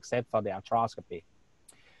basic set for the arthroscopy.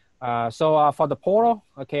 So for the portal,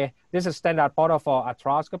 okay, this is standard portal for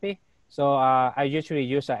arthroscopy. So I usually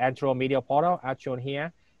use an anteromedial portal as shown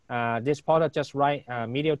here. This portal just right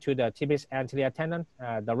medial to the tibialis anterior tendon.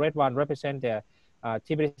 The red one represents the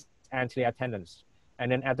tibialis anterior tendons.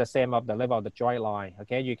 And then at the same of the level of the joint line,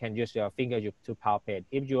 okay, you can use your finger to palpate.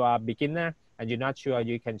 If you are a beginner and you're not sure,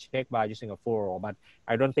 you can check by using a furrow, but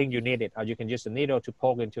I don't think you need it. Or you can use a needle to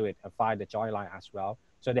poke into it and find the joint line as well.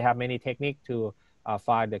 So they have many techniques to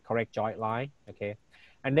find the correct joint line, okay.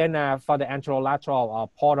 And then for the anterolateral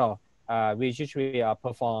portal, we usually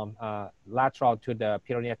perform lateral to the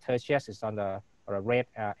peroneal tertius, is on the red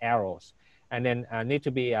arrows. And then need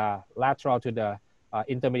to be lateral to the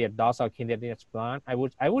intermediate dorsal kinetic spine. I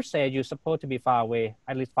would say you're supposed to be far away,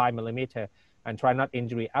 at least 5 millimeters, and try not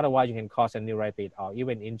injury. Otherwise, you can cause a neuritis or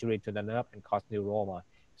even injury to the nerve and cause neuroma.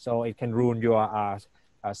 So it can ruin your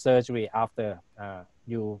surgery after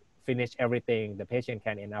you finish everything. The patient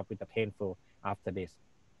can end up with the painful after this.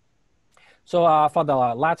 So for the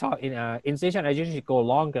lateral incision, I usually go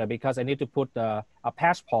longer because I need to put a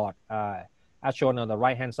passport. As shown on the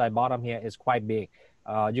right-hand side bottom here is quite big.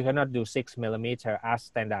 You cannot do 6 millimeters as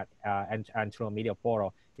standard anteromedial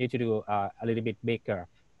portal. You need to do a little bit bigger.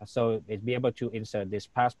 So it's be able to insert this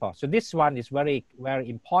passport. So this one is very, very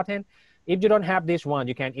important. If you don't have this one,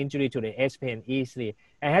 you can injury to the SPN easily.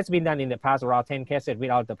 It has been done in the past around 10 cases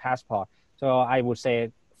without the passport. So I would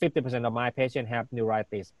say 50% of my patients have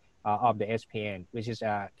neuritis of the SPN, which is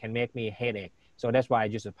can make me headache. So that's why I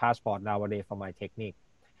use a passport nowadays for my technique.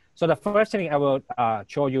 So the first thing I will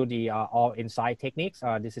show you the all inside techniques.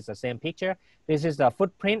 This is the same picture. This is the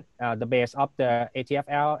footprint, the base of the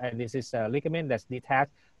ATFL, and this is a ligament that's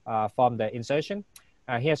detached from the insertion.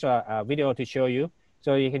 Here's a video to show you.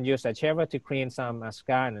 So you can use a shaver to clean some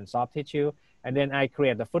scar and soft tissue. And then I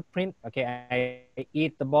create the footprint. Okay, I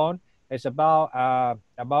eat the bone. It's about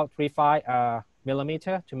 3-5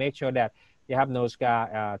 millimeter to make sure that you have no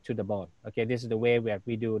scar to the bone. Okay, this is the way that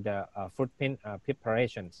we do the footprint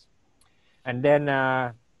preparations. And then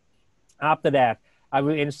after that, I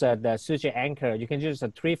will insert the suture anchor. You can use a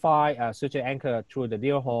 3-5 suture anchor through the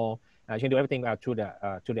drill hole. You can do everything through the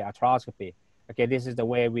arthroscopy. Okay, this is the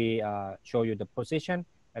way we show you the position.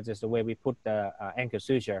 That's just the way we put the anchor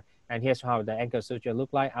suture. And here's how the anchor suture look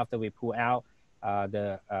like after we pull out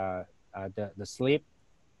the sleeve.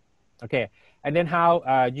 Okay, and then how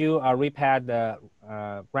you repair the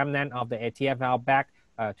remnant of the ATF valve back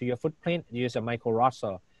to your footprint. Use a micro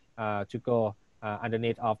rosser to go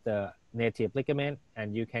underneath of the native ligament,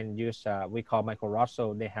 and you can use we call micro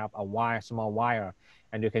rosser. They have a wire, small wire,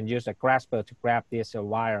 and you can use a grasper to grab this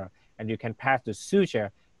wire, and you can pass the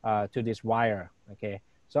suture to this wire. Okay,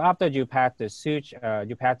 so after you pass the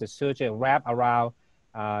suture, wrap around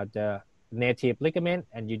the native ligament,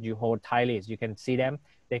 and you hold tightly. You can see them.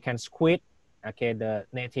 They can squeeze, okay, the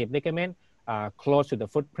native ligament close to the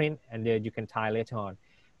footprint, and then you can tie later on.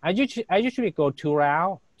 I usually go 2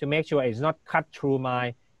 rounds to make sure it's not cut through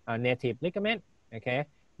my native ligament, okay,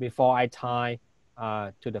 before I tie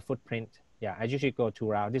to the footprint. Yeah, I usually go 2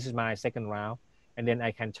 rounds. This is my second round, and then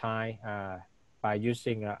I can tie by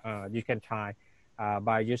using, you can tie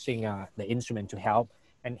by using the instrument to help.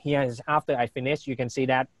 And here is after I finish, you can see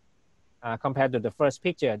that compared to the first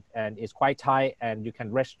picture, and it's quite tight, and you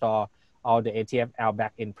can restore all the ATFL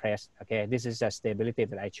back in place. Okay, this is the stability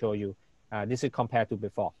that I show you. This is compared to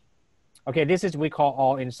before. Okay, this is we call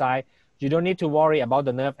all inside. You don't need to worry about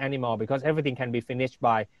the nerve anymore because everything can be finished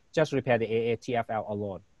by just repair the ATFL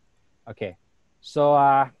alone. Okay, so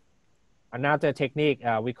another technique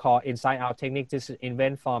we call inside out technique. This is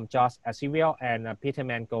invented from Josh Asriel and Peter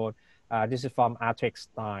Mangold. This is from Artrex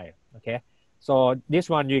style. Okay. So this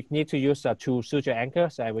one, you need to use 2 suture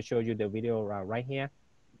anchors. So I will show you the video right here.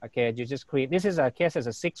 Okay, you just create, this is a case as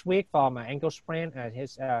a 6-week from ankle sprain.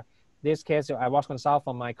 This case, I was consulted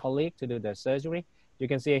from my colleague to do the surgery. You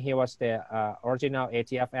can see here was the original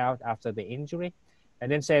ATFL after the injury.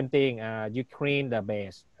 And then same thing, you clean the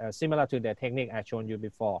base, similar to the technique I showed you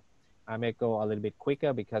before. I may go a little bit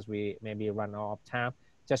quicker because we maybe run out of time.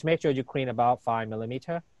 Just make sure you clean about 5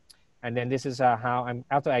 millimeter. And then this is how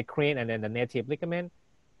after I clean and then the native ligament.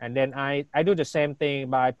 And then I do the same thing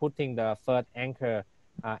by putting the first anchor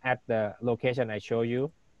at the location I show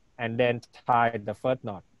you, and then tie the first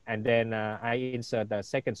knot. And then I insert the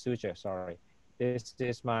second suture, sorry. This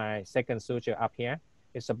is my second suture up here.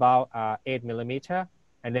 It's about 8 millimeter.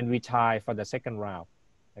 And then we tie for the second round,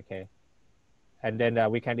 okay? And then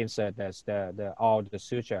we can insert all the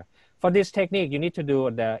suture. For this technique, you need to do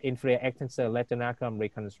the inferior extensor lateral column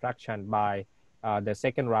reconstruction by the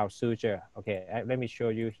second round suture. Okay, let me show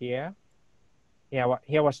you here.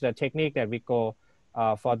 Here was the technique that we go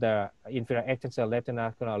for the inferior extensor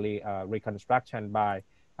lateral column reconstruction by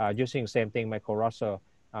using same thing, micro rosser,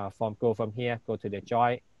 go from here, go to the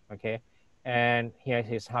joint, okay? And here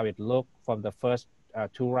is how it looked from the first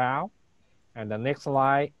 2 rounds. And the next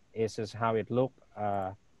slide is how it look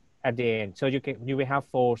at the end. So you will have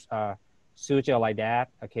 4 suture like that.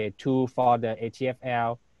 Okay, 2 for the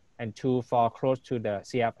ATFL and 2 for close to the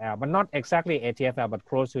CFL, but not exactly ATFL, but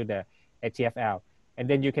close to the ATFL. And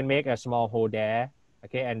then you can make a small hole there.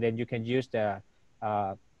 Okay, and then you can use the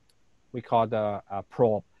we call the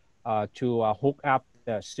probe to hook up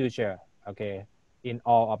the suture. Okay, in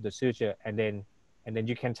all of the suture, and then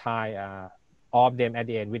you can tie all of them at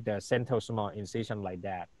the end with the central small incision like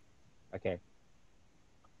that. Okay.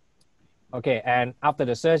 Okay, and after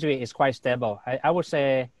the surgery, it's quite stable. I would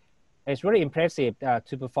say it's really impressive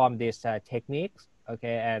to perform these techniques.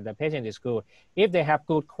 Okay, and the patient is good. If they have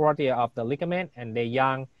good quality of the ligament and they're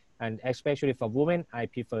young, and especially for women, I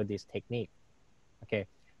prefer this technique. Okay,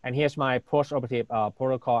 and here's my post-operative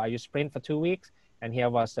protocol. I use sprint for 2 weeks, and here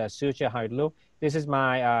was the suture, how it looked. This is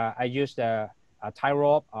my, I used the tie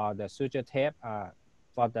rope or the suture tape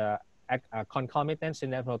for the concomitant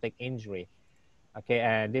syndesmotic injury. Okay,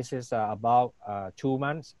 and this is about 2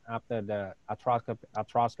 months after the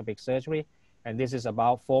arthroscopic surgery, and this is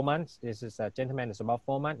about 4 months. This is a gentleman is about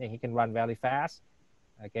 4 months, and he can run very fast.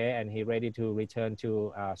 Okay, and he ready to return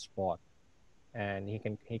to sport, and he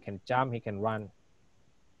can jump, he can run.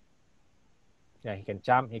 Yeah, he can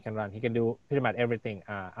jump, he can run, he can do pretty much everything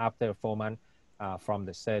after 4 months from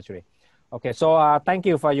the surgery. Okay, so thank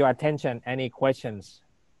you for your attention. Any questions?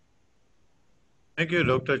 Thank you,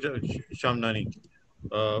 Dr. Shamnani.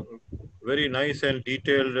 Very nice and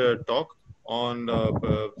detailed talk on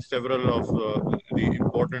several of the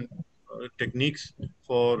important techniques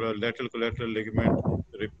for lateral collateral ligament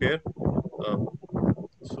repair. Uh,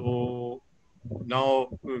 so now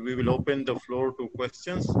we will open the floor to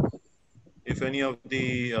questions. If any of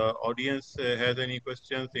the audience has any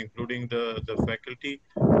questions, including the faculty,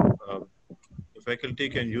 the faculty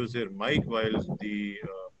can use their mic while the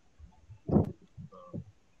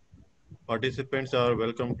participants are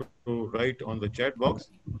welcome to write on the chat box.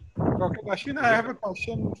 Dr. Ashwin, I have a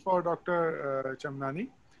question for Dr. Chamnani.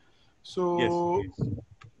 Yes, So please.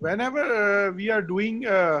 whenever we are doing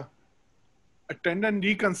a tendon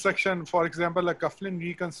reconstruction, for example, a cufflink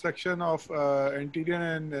reconstruction of anterior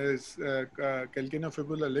and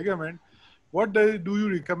calcaneofibular ligament, what do you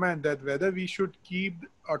recommend, that whether we should keep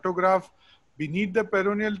autograft beneath the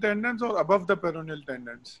peroneal tendons or above the peroneal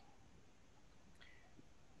tendons?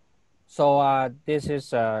 So this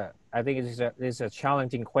is, I think this is a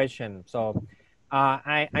challenging question. So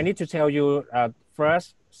I need to tell you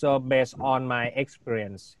first, so based on my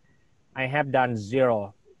experience, I have done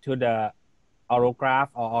 0 to the autograft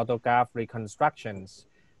or autograft reconstructions,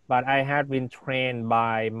 but I have been trained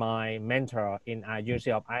by my mentor in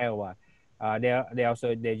University of Iowa.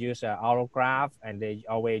 They use autograft, and they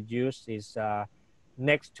always use this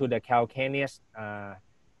next to the calcaneus,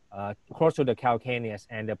 close to the calcaneus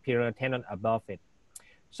and the peroneal tendon above it.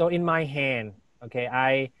 So in my hand, okay,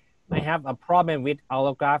 I have a problem with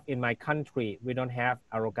allograft in my country. We don't have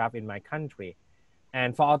allograft in my country.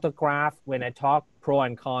 And for autograft, when I talk pro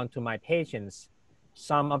and con to my patients,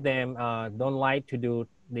 some of them don't like to do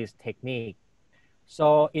this technique.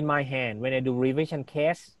 So in my hand, when I do revision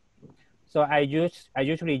case, so I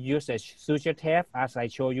usually use a suture tape as I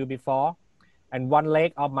showed you before, and one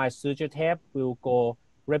leg of my suture tape will go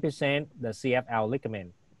represent the CFL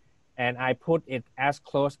ligament, and I put it as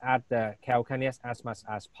close at the calcaneus as much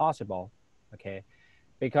as possible, okay,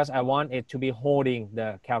 because I want it to be holding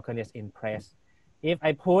the calcaneus in place. If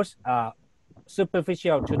I push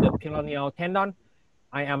superficial to the peroneal tendon,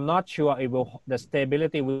 I am not sure the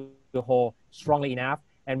stability will hold strongly enough.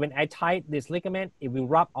 And when I tighten this ligament, it will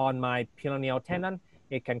rub on my peroneal tendon.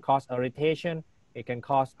 It can cause irritation, it can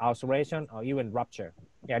cause ulceration or even rupture.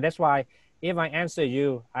 Yeah, that's why if I answer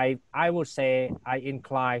you, I would say I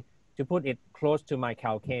incline to put it close to my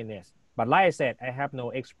calcaneus. But like I said, I have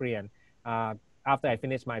no experience after I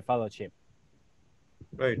finish my fellowship.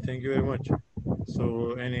 Right. Thank you very much.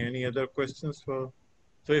 So, any other questions for?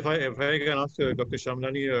 So, if I can ask Dr.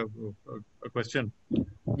 Shamlani a question.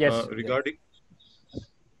 Yes.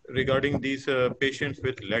 Regarding these patients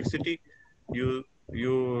with laxity, you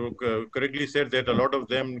correctly said that a lot of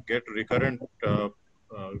them get recurrent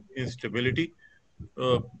instability.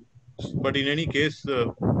 But in any case,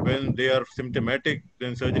 when they are symptomatic,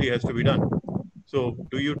 then surgery has to be done. So,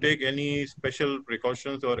 do you take any special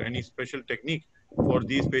precautions or any special technique for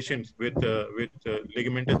these patients with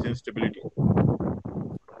ligamentous instability?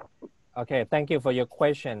 Okay, thank you for your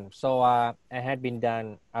question. So I had been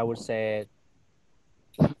done, I would say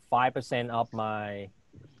 5% of my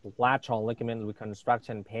lateral ligament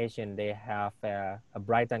reconstruction patient, they have a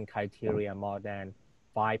Brighton criteria more than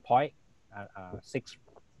 5.6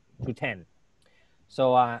 to 10.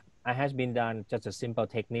 So I has been done just a simple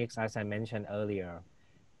techniques as I mentioned earlier,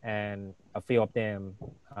 and a few of them,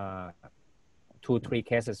 2-3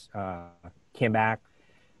 cases came back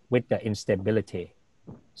with the instability.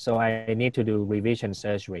 So I need to do revision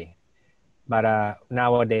surgery. But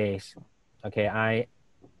nowadays, okay, I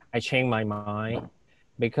changed my mind,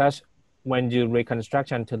 because when you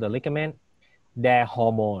reconstruction to the ligament, there are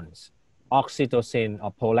hormones, oxytocin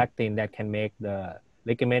or prolactin, that can make the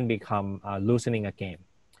ligament become loosening again.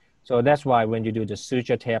 So that's why when you do the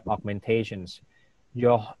suture tape augmentations,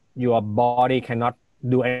 your body cannot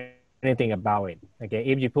do anything about it. Okay,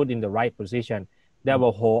 if you put in the right position, that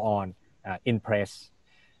will hold on in place.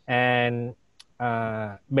 And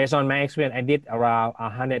based on my experience, I did around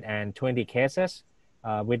 120 cases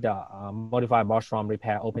with the modified Bostrom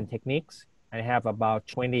repair open techniques. I have about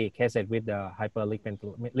 20 cases with the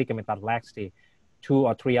hyperligamental laxity. 2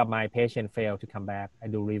 or 3 of my patients failed to come back. I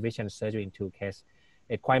do revision surgery in 2 cases.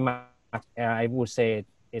 It quite much, I would say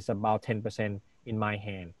it's about 10% in my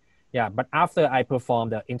hand. Yeah, but after I perform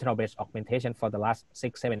the internal base augmentation for the last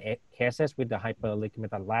 6, 7, 8 cases with the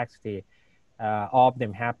hyperligamental laxity, all of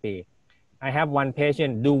them happy. I have one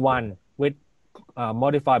patient do one with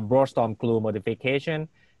modified Bostrom glue modification,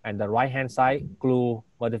 And the right-hand side, glue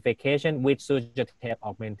modification with suture tape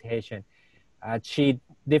augmentation. She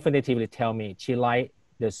definitively tell me she liked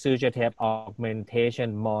the suture tape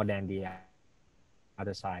augmentation more than the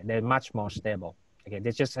other side. They're much more stable. Okay,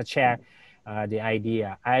 this just a share the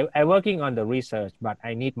idea. I working on the research, but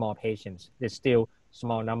I need more patients. There's still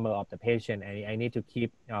small number of the patient, and I need to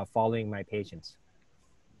keep following my patients.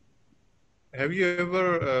 Have you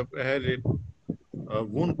ever had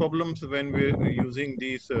wound problems when we're using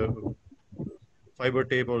these fiber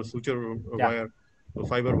tape or suture wire, or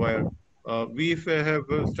fiber wire? We have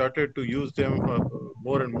started to use them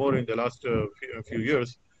more and more in the last few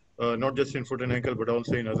years, not just in foot and ankle, but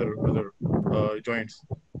also in other joints.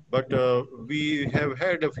 But we have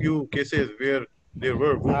had a few cases where there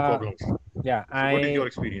were wound problems. Yeah, So what is your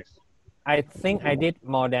experience? I think I did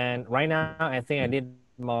more than right now. I think I did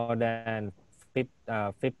more than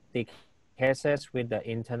 50 cases with the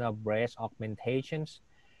internal breast augmentations.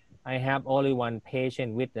 I have only one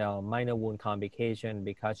patient with a minor wound complication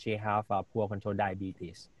because she have poor control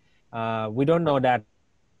diabetes. We don't know that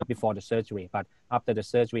before the surgery, but after the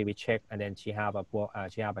surgery we check, and then she have a poor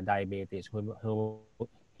she have a diabetes.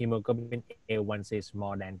 Hemoglobin A1C is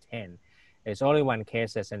more than 10. There's only one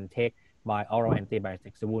case and take by oral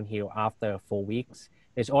antibiotics. The wound heal after 4 weeks.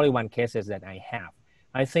 There's only one cases that I have.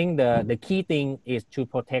 I think the key thing is to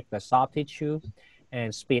protect the soft tissue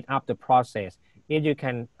and speed up the process. If you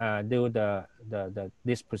can do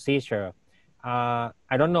this procedure,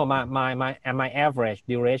 I don't know my average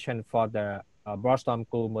duration for the Boston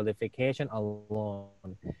glue modification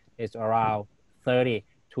alone is around 30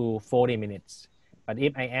 to 40 minutes. But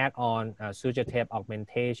if I add on suture tape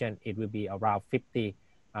augmentation, it will be around 50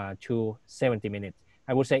 to 70 minutes.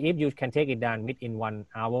 I would say if you can take it done within 1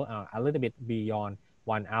 hour, a little bit beyond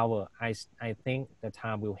 1 hour, I think the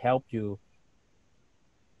time will help you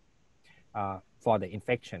for the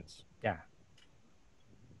infections. Yeah.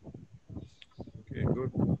 Okay,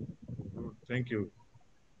 good. Thank you.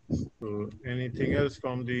 So anything else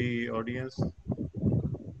from the audience?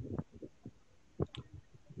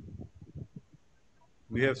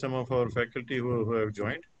 We have some of our faculty who have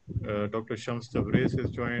joined. Dr. Shams Tabriz has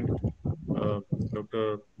joined.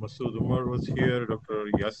 Dr. Masood Umar was here. Dr.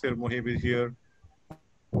 Yasir Mohib is here.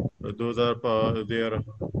 Those are they are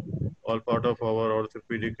all part of our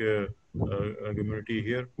orthopedic community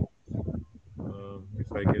here.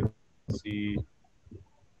 If I can see,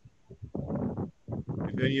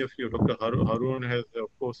 if any of you, Dr. Harun has, of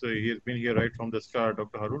course, he has been here right from the start.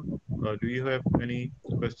 Dr. Harun, do you have any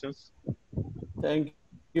questions? Thank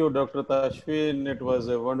you, Dr. Tashfin. It was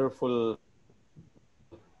a wonderful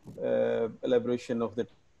elaboration of the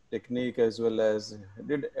technique, as well as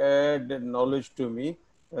did add knowledge to me.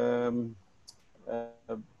 Um,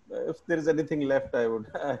 if there is anything left, I would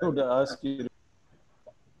ask you.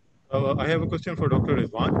 I have a question for Dr.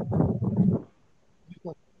 Rizwan.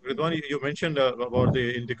 Ridwan, you mentioned about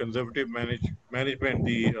in the conservative management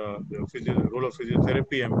the role of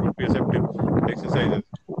physiotherapy and proprioceptive exercises.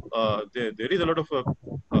 There is a lot of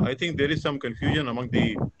I think there is some confusion among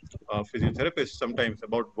the physiotherapists sometimes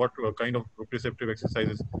about what kind of proprioceptive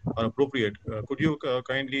exercises are appropriate. Could you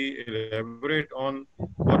kindly elaborate on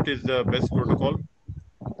what is the best protocol?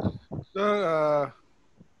 So,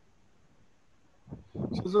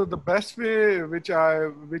 so the best way which I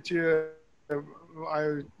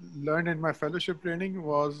learned in my fellowship training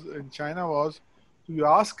was in China was to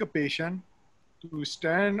ask a patient to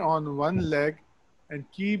stand on one leg and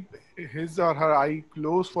keep his or her eye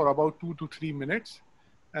closed for about 2 to 3 minutes,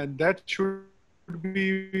 and that should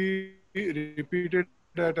be repeated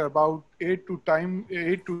at about 8 to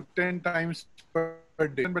 10 times per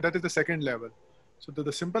day. But that is the second level. So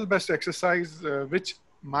the simple best exercise which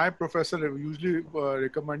my professor usually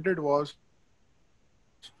recommended was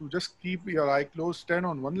to just keep your eye closed, stand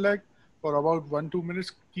on one leg for about 1 to 2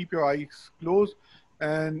 minutes, keep your eyes closed,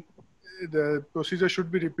 and the procedure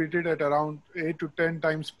should be repeated at around 8 to 10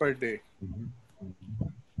 times per day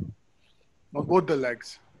on both the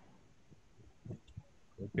legs.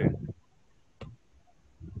 Okay.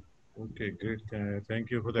 Okay, great.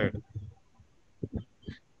 Thank you for that.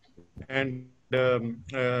 And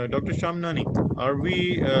Dr. Shamnani, are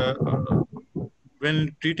we,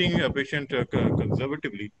 when treating a patient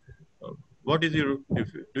conservatively, what is your,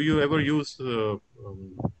 do you ever use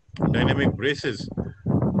dynamic braces?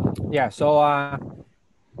 Yeah, so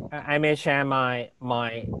I may share my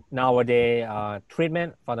nowadays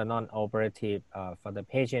treatment for the non-operative for the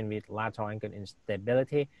patient with lateral ankle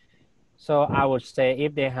instability. So I would say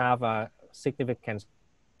if they have a significant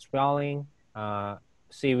swelling,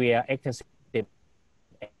 severe extensive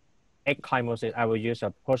ecchymosis, I will use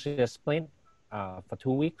a procedure splint for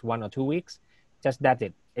 2 weeks, 1 or 2 weeks. Just that's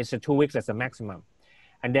it. It's a 2 weeks as a maximum.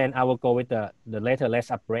 And then I will go with the lateral less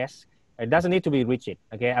up brace. It doesn't need to be rigid.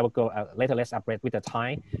 Okay, I will go lateral less up brace with the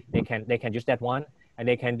tie. They can use that one, and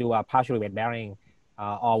they can do a partial weight bearing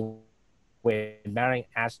or weight bearing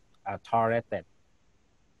as tolerated.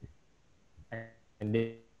 And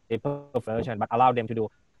they prefer version, but allow them to do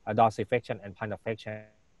a dorsiflexion and plantar flexion.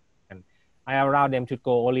 I allow them to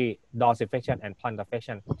go only dorsiflexion and plantar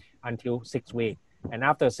flexion until 6 weeks. And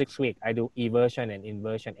after 6 weeks, I do eversion and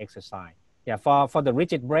inversion exercise. Yeah, for the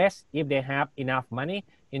rigid breast, if they have enough money,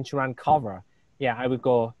 insurance cover, yeah, I will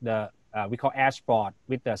go the we call ashport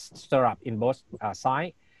with the stirrup in both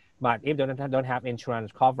sides. But if they don't have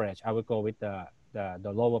insurance coverage, I will go with the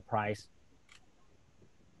lower price.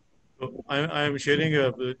 So I'm sharing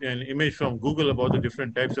an image from Google about the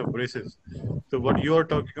different types of braces. So what you are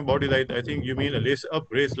talking about is, I think you mean a lace-up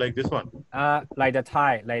brace like this one. Like the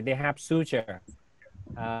tie, like they have suture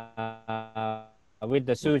with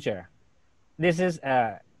the suture. This is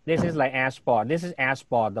like ashport. This is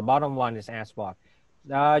ashport. The bottom one is ashport.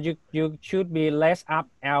 You should be less up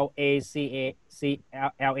LACE.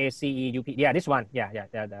 Yeah, this one. Yeah.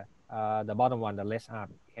 The bottom one, the less up.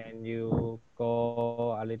 Can you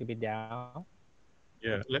go a little bit down?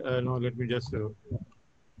 Yeah. No, let me just show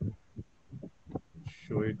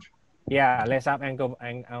it. Yeah, less up and go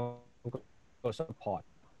support.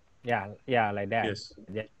 Yeah, like that. Yes.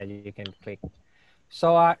 Yeah, you can click.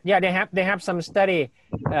 So yeah, they have some study.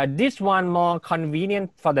 This one more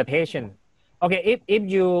convenient for the patient. Okay, if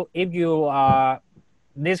you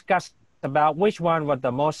discuss about which one was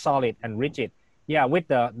the most solid and rigid, yeah, with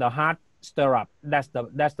the hard stirrup, that's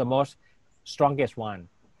the most strongest one.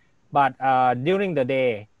 But during the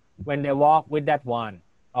day, when they walk with that one,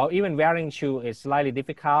 or even wearing shoe is slightly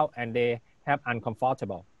difficult and they have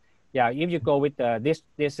uncomfortable. Yeah, if you go with this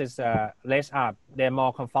is lace up, they're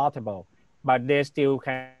more comfortable, but they still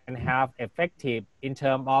can have effective in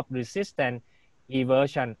terms of resistant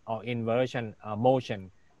eversion or inversion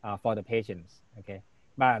motion for the patients. Okay,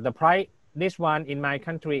 but the price, this one in my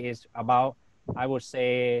country is about, I would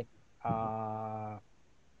say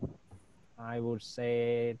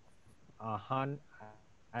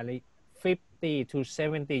 50 to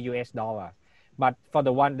 70 US dollars. But for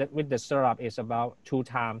the one that with the syrup is about 2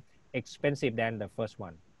 times expensive than the first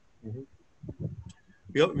one. Mm-hmm.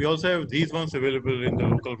 We also have these ones available in the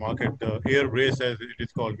local market, the air brace as it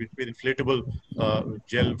is called, with inflatable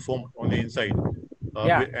gel foam on the inside,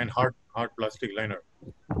 and hard plastic liner.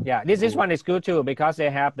 Yeah, this one is good too because they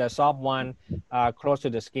have the soft one close to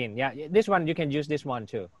the skin. Yeah, this one you can use this one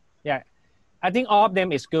too. Yeah, I think all of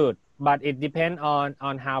them is good, but it depends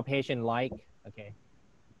on how patient like. Okay.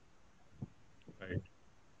 Right.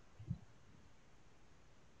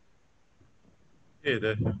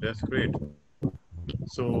 Okay, that's great.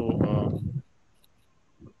 So,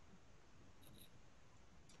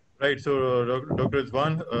 right. So, Dr.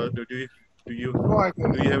 Zwan, do you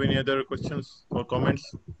have any other questions or comments?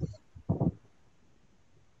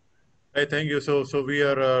 Right, thank you. So we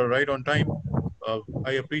are right on time.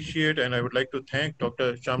 I appreciate and I would like to thank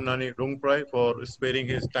Dr. Shamnani Rungprai for sparing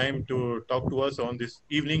his time to talk to us on this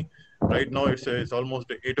evening. Right now it's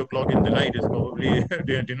almost 8 o'clock in the night. It's probably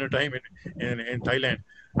dinner time in Thailand.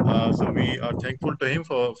 So we are thankful to him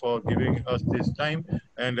for giving us this time.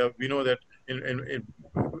 And we know that in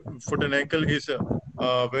foot and ankle is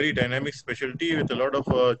a very dynamic specialty with a lot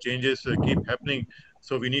of changes keep happening.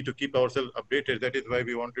 So we need to keep ourselves updated. That is why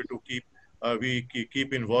we wanted to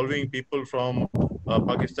keep involving people from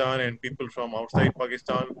Pakistan and people from outside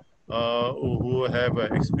Pakistan who have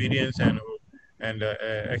experience and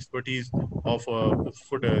expertise of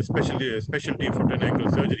specialty foot and ankle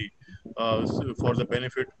surgery for the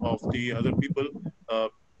benefit of the other people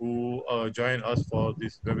who join us for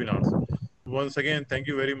these webinars. Once again, thank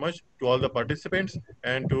you very much to all the participants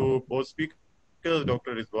and to both speakers,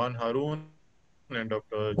 Dr. Rizwan Haroon and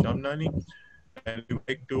Dr. Jamnani. And we would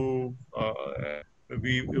like to,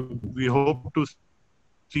 we hope to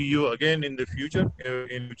see you again in the future,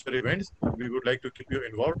 in future events. We would like to keep you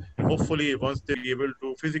involved. And hopefully, once they will be able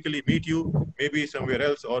to physically meet you, maybe somewhere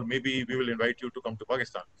else, or maybe we will invite you to come to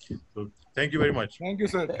Pakistan. So thank you very much. Thank you,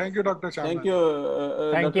 sir. Thank you, Dr. Shamnani. Thank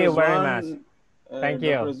you. Thank Dr. you very Zwan, much. Thank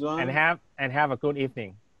you. Zwan. And have a good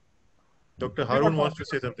evening. Dr. Haroon wants to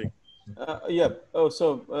say something. Yeah. Oh,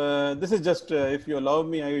 so this is just, if you allow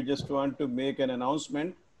me, I just want to make an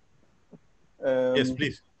announcement. Yes,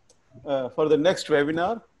 please. For the next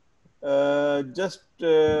webinar, just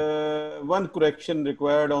one correction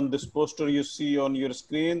required on this poster you see on your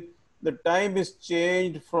screen. The time is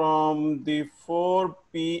changed from the 4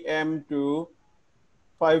 p.m. to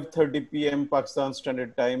 5:30 p.m. Pakistan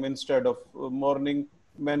Standard Time instead of morning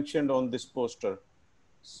mentioned on this poster.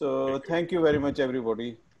 So thank you very much,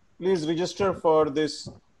 everybody. Please register for this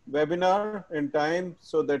webinar in time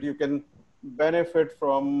so that you can benefit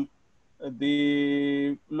from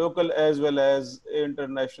the local as well as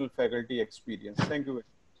international faculty experience. Thank you.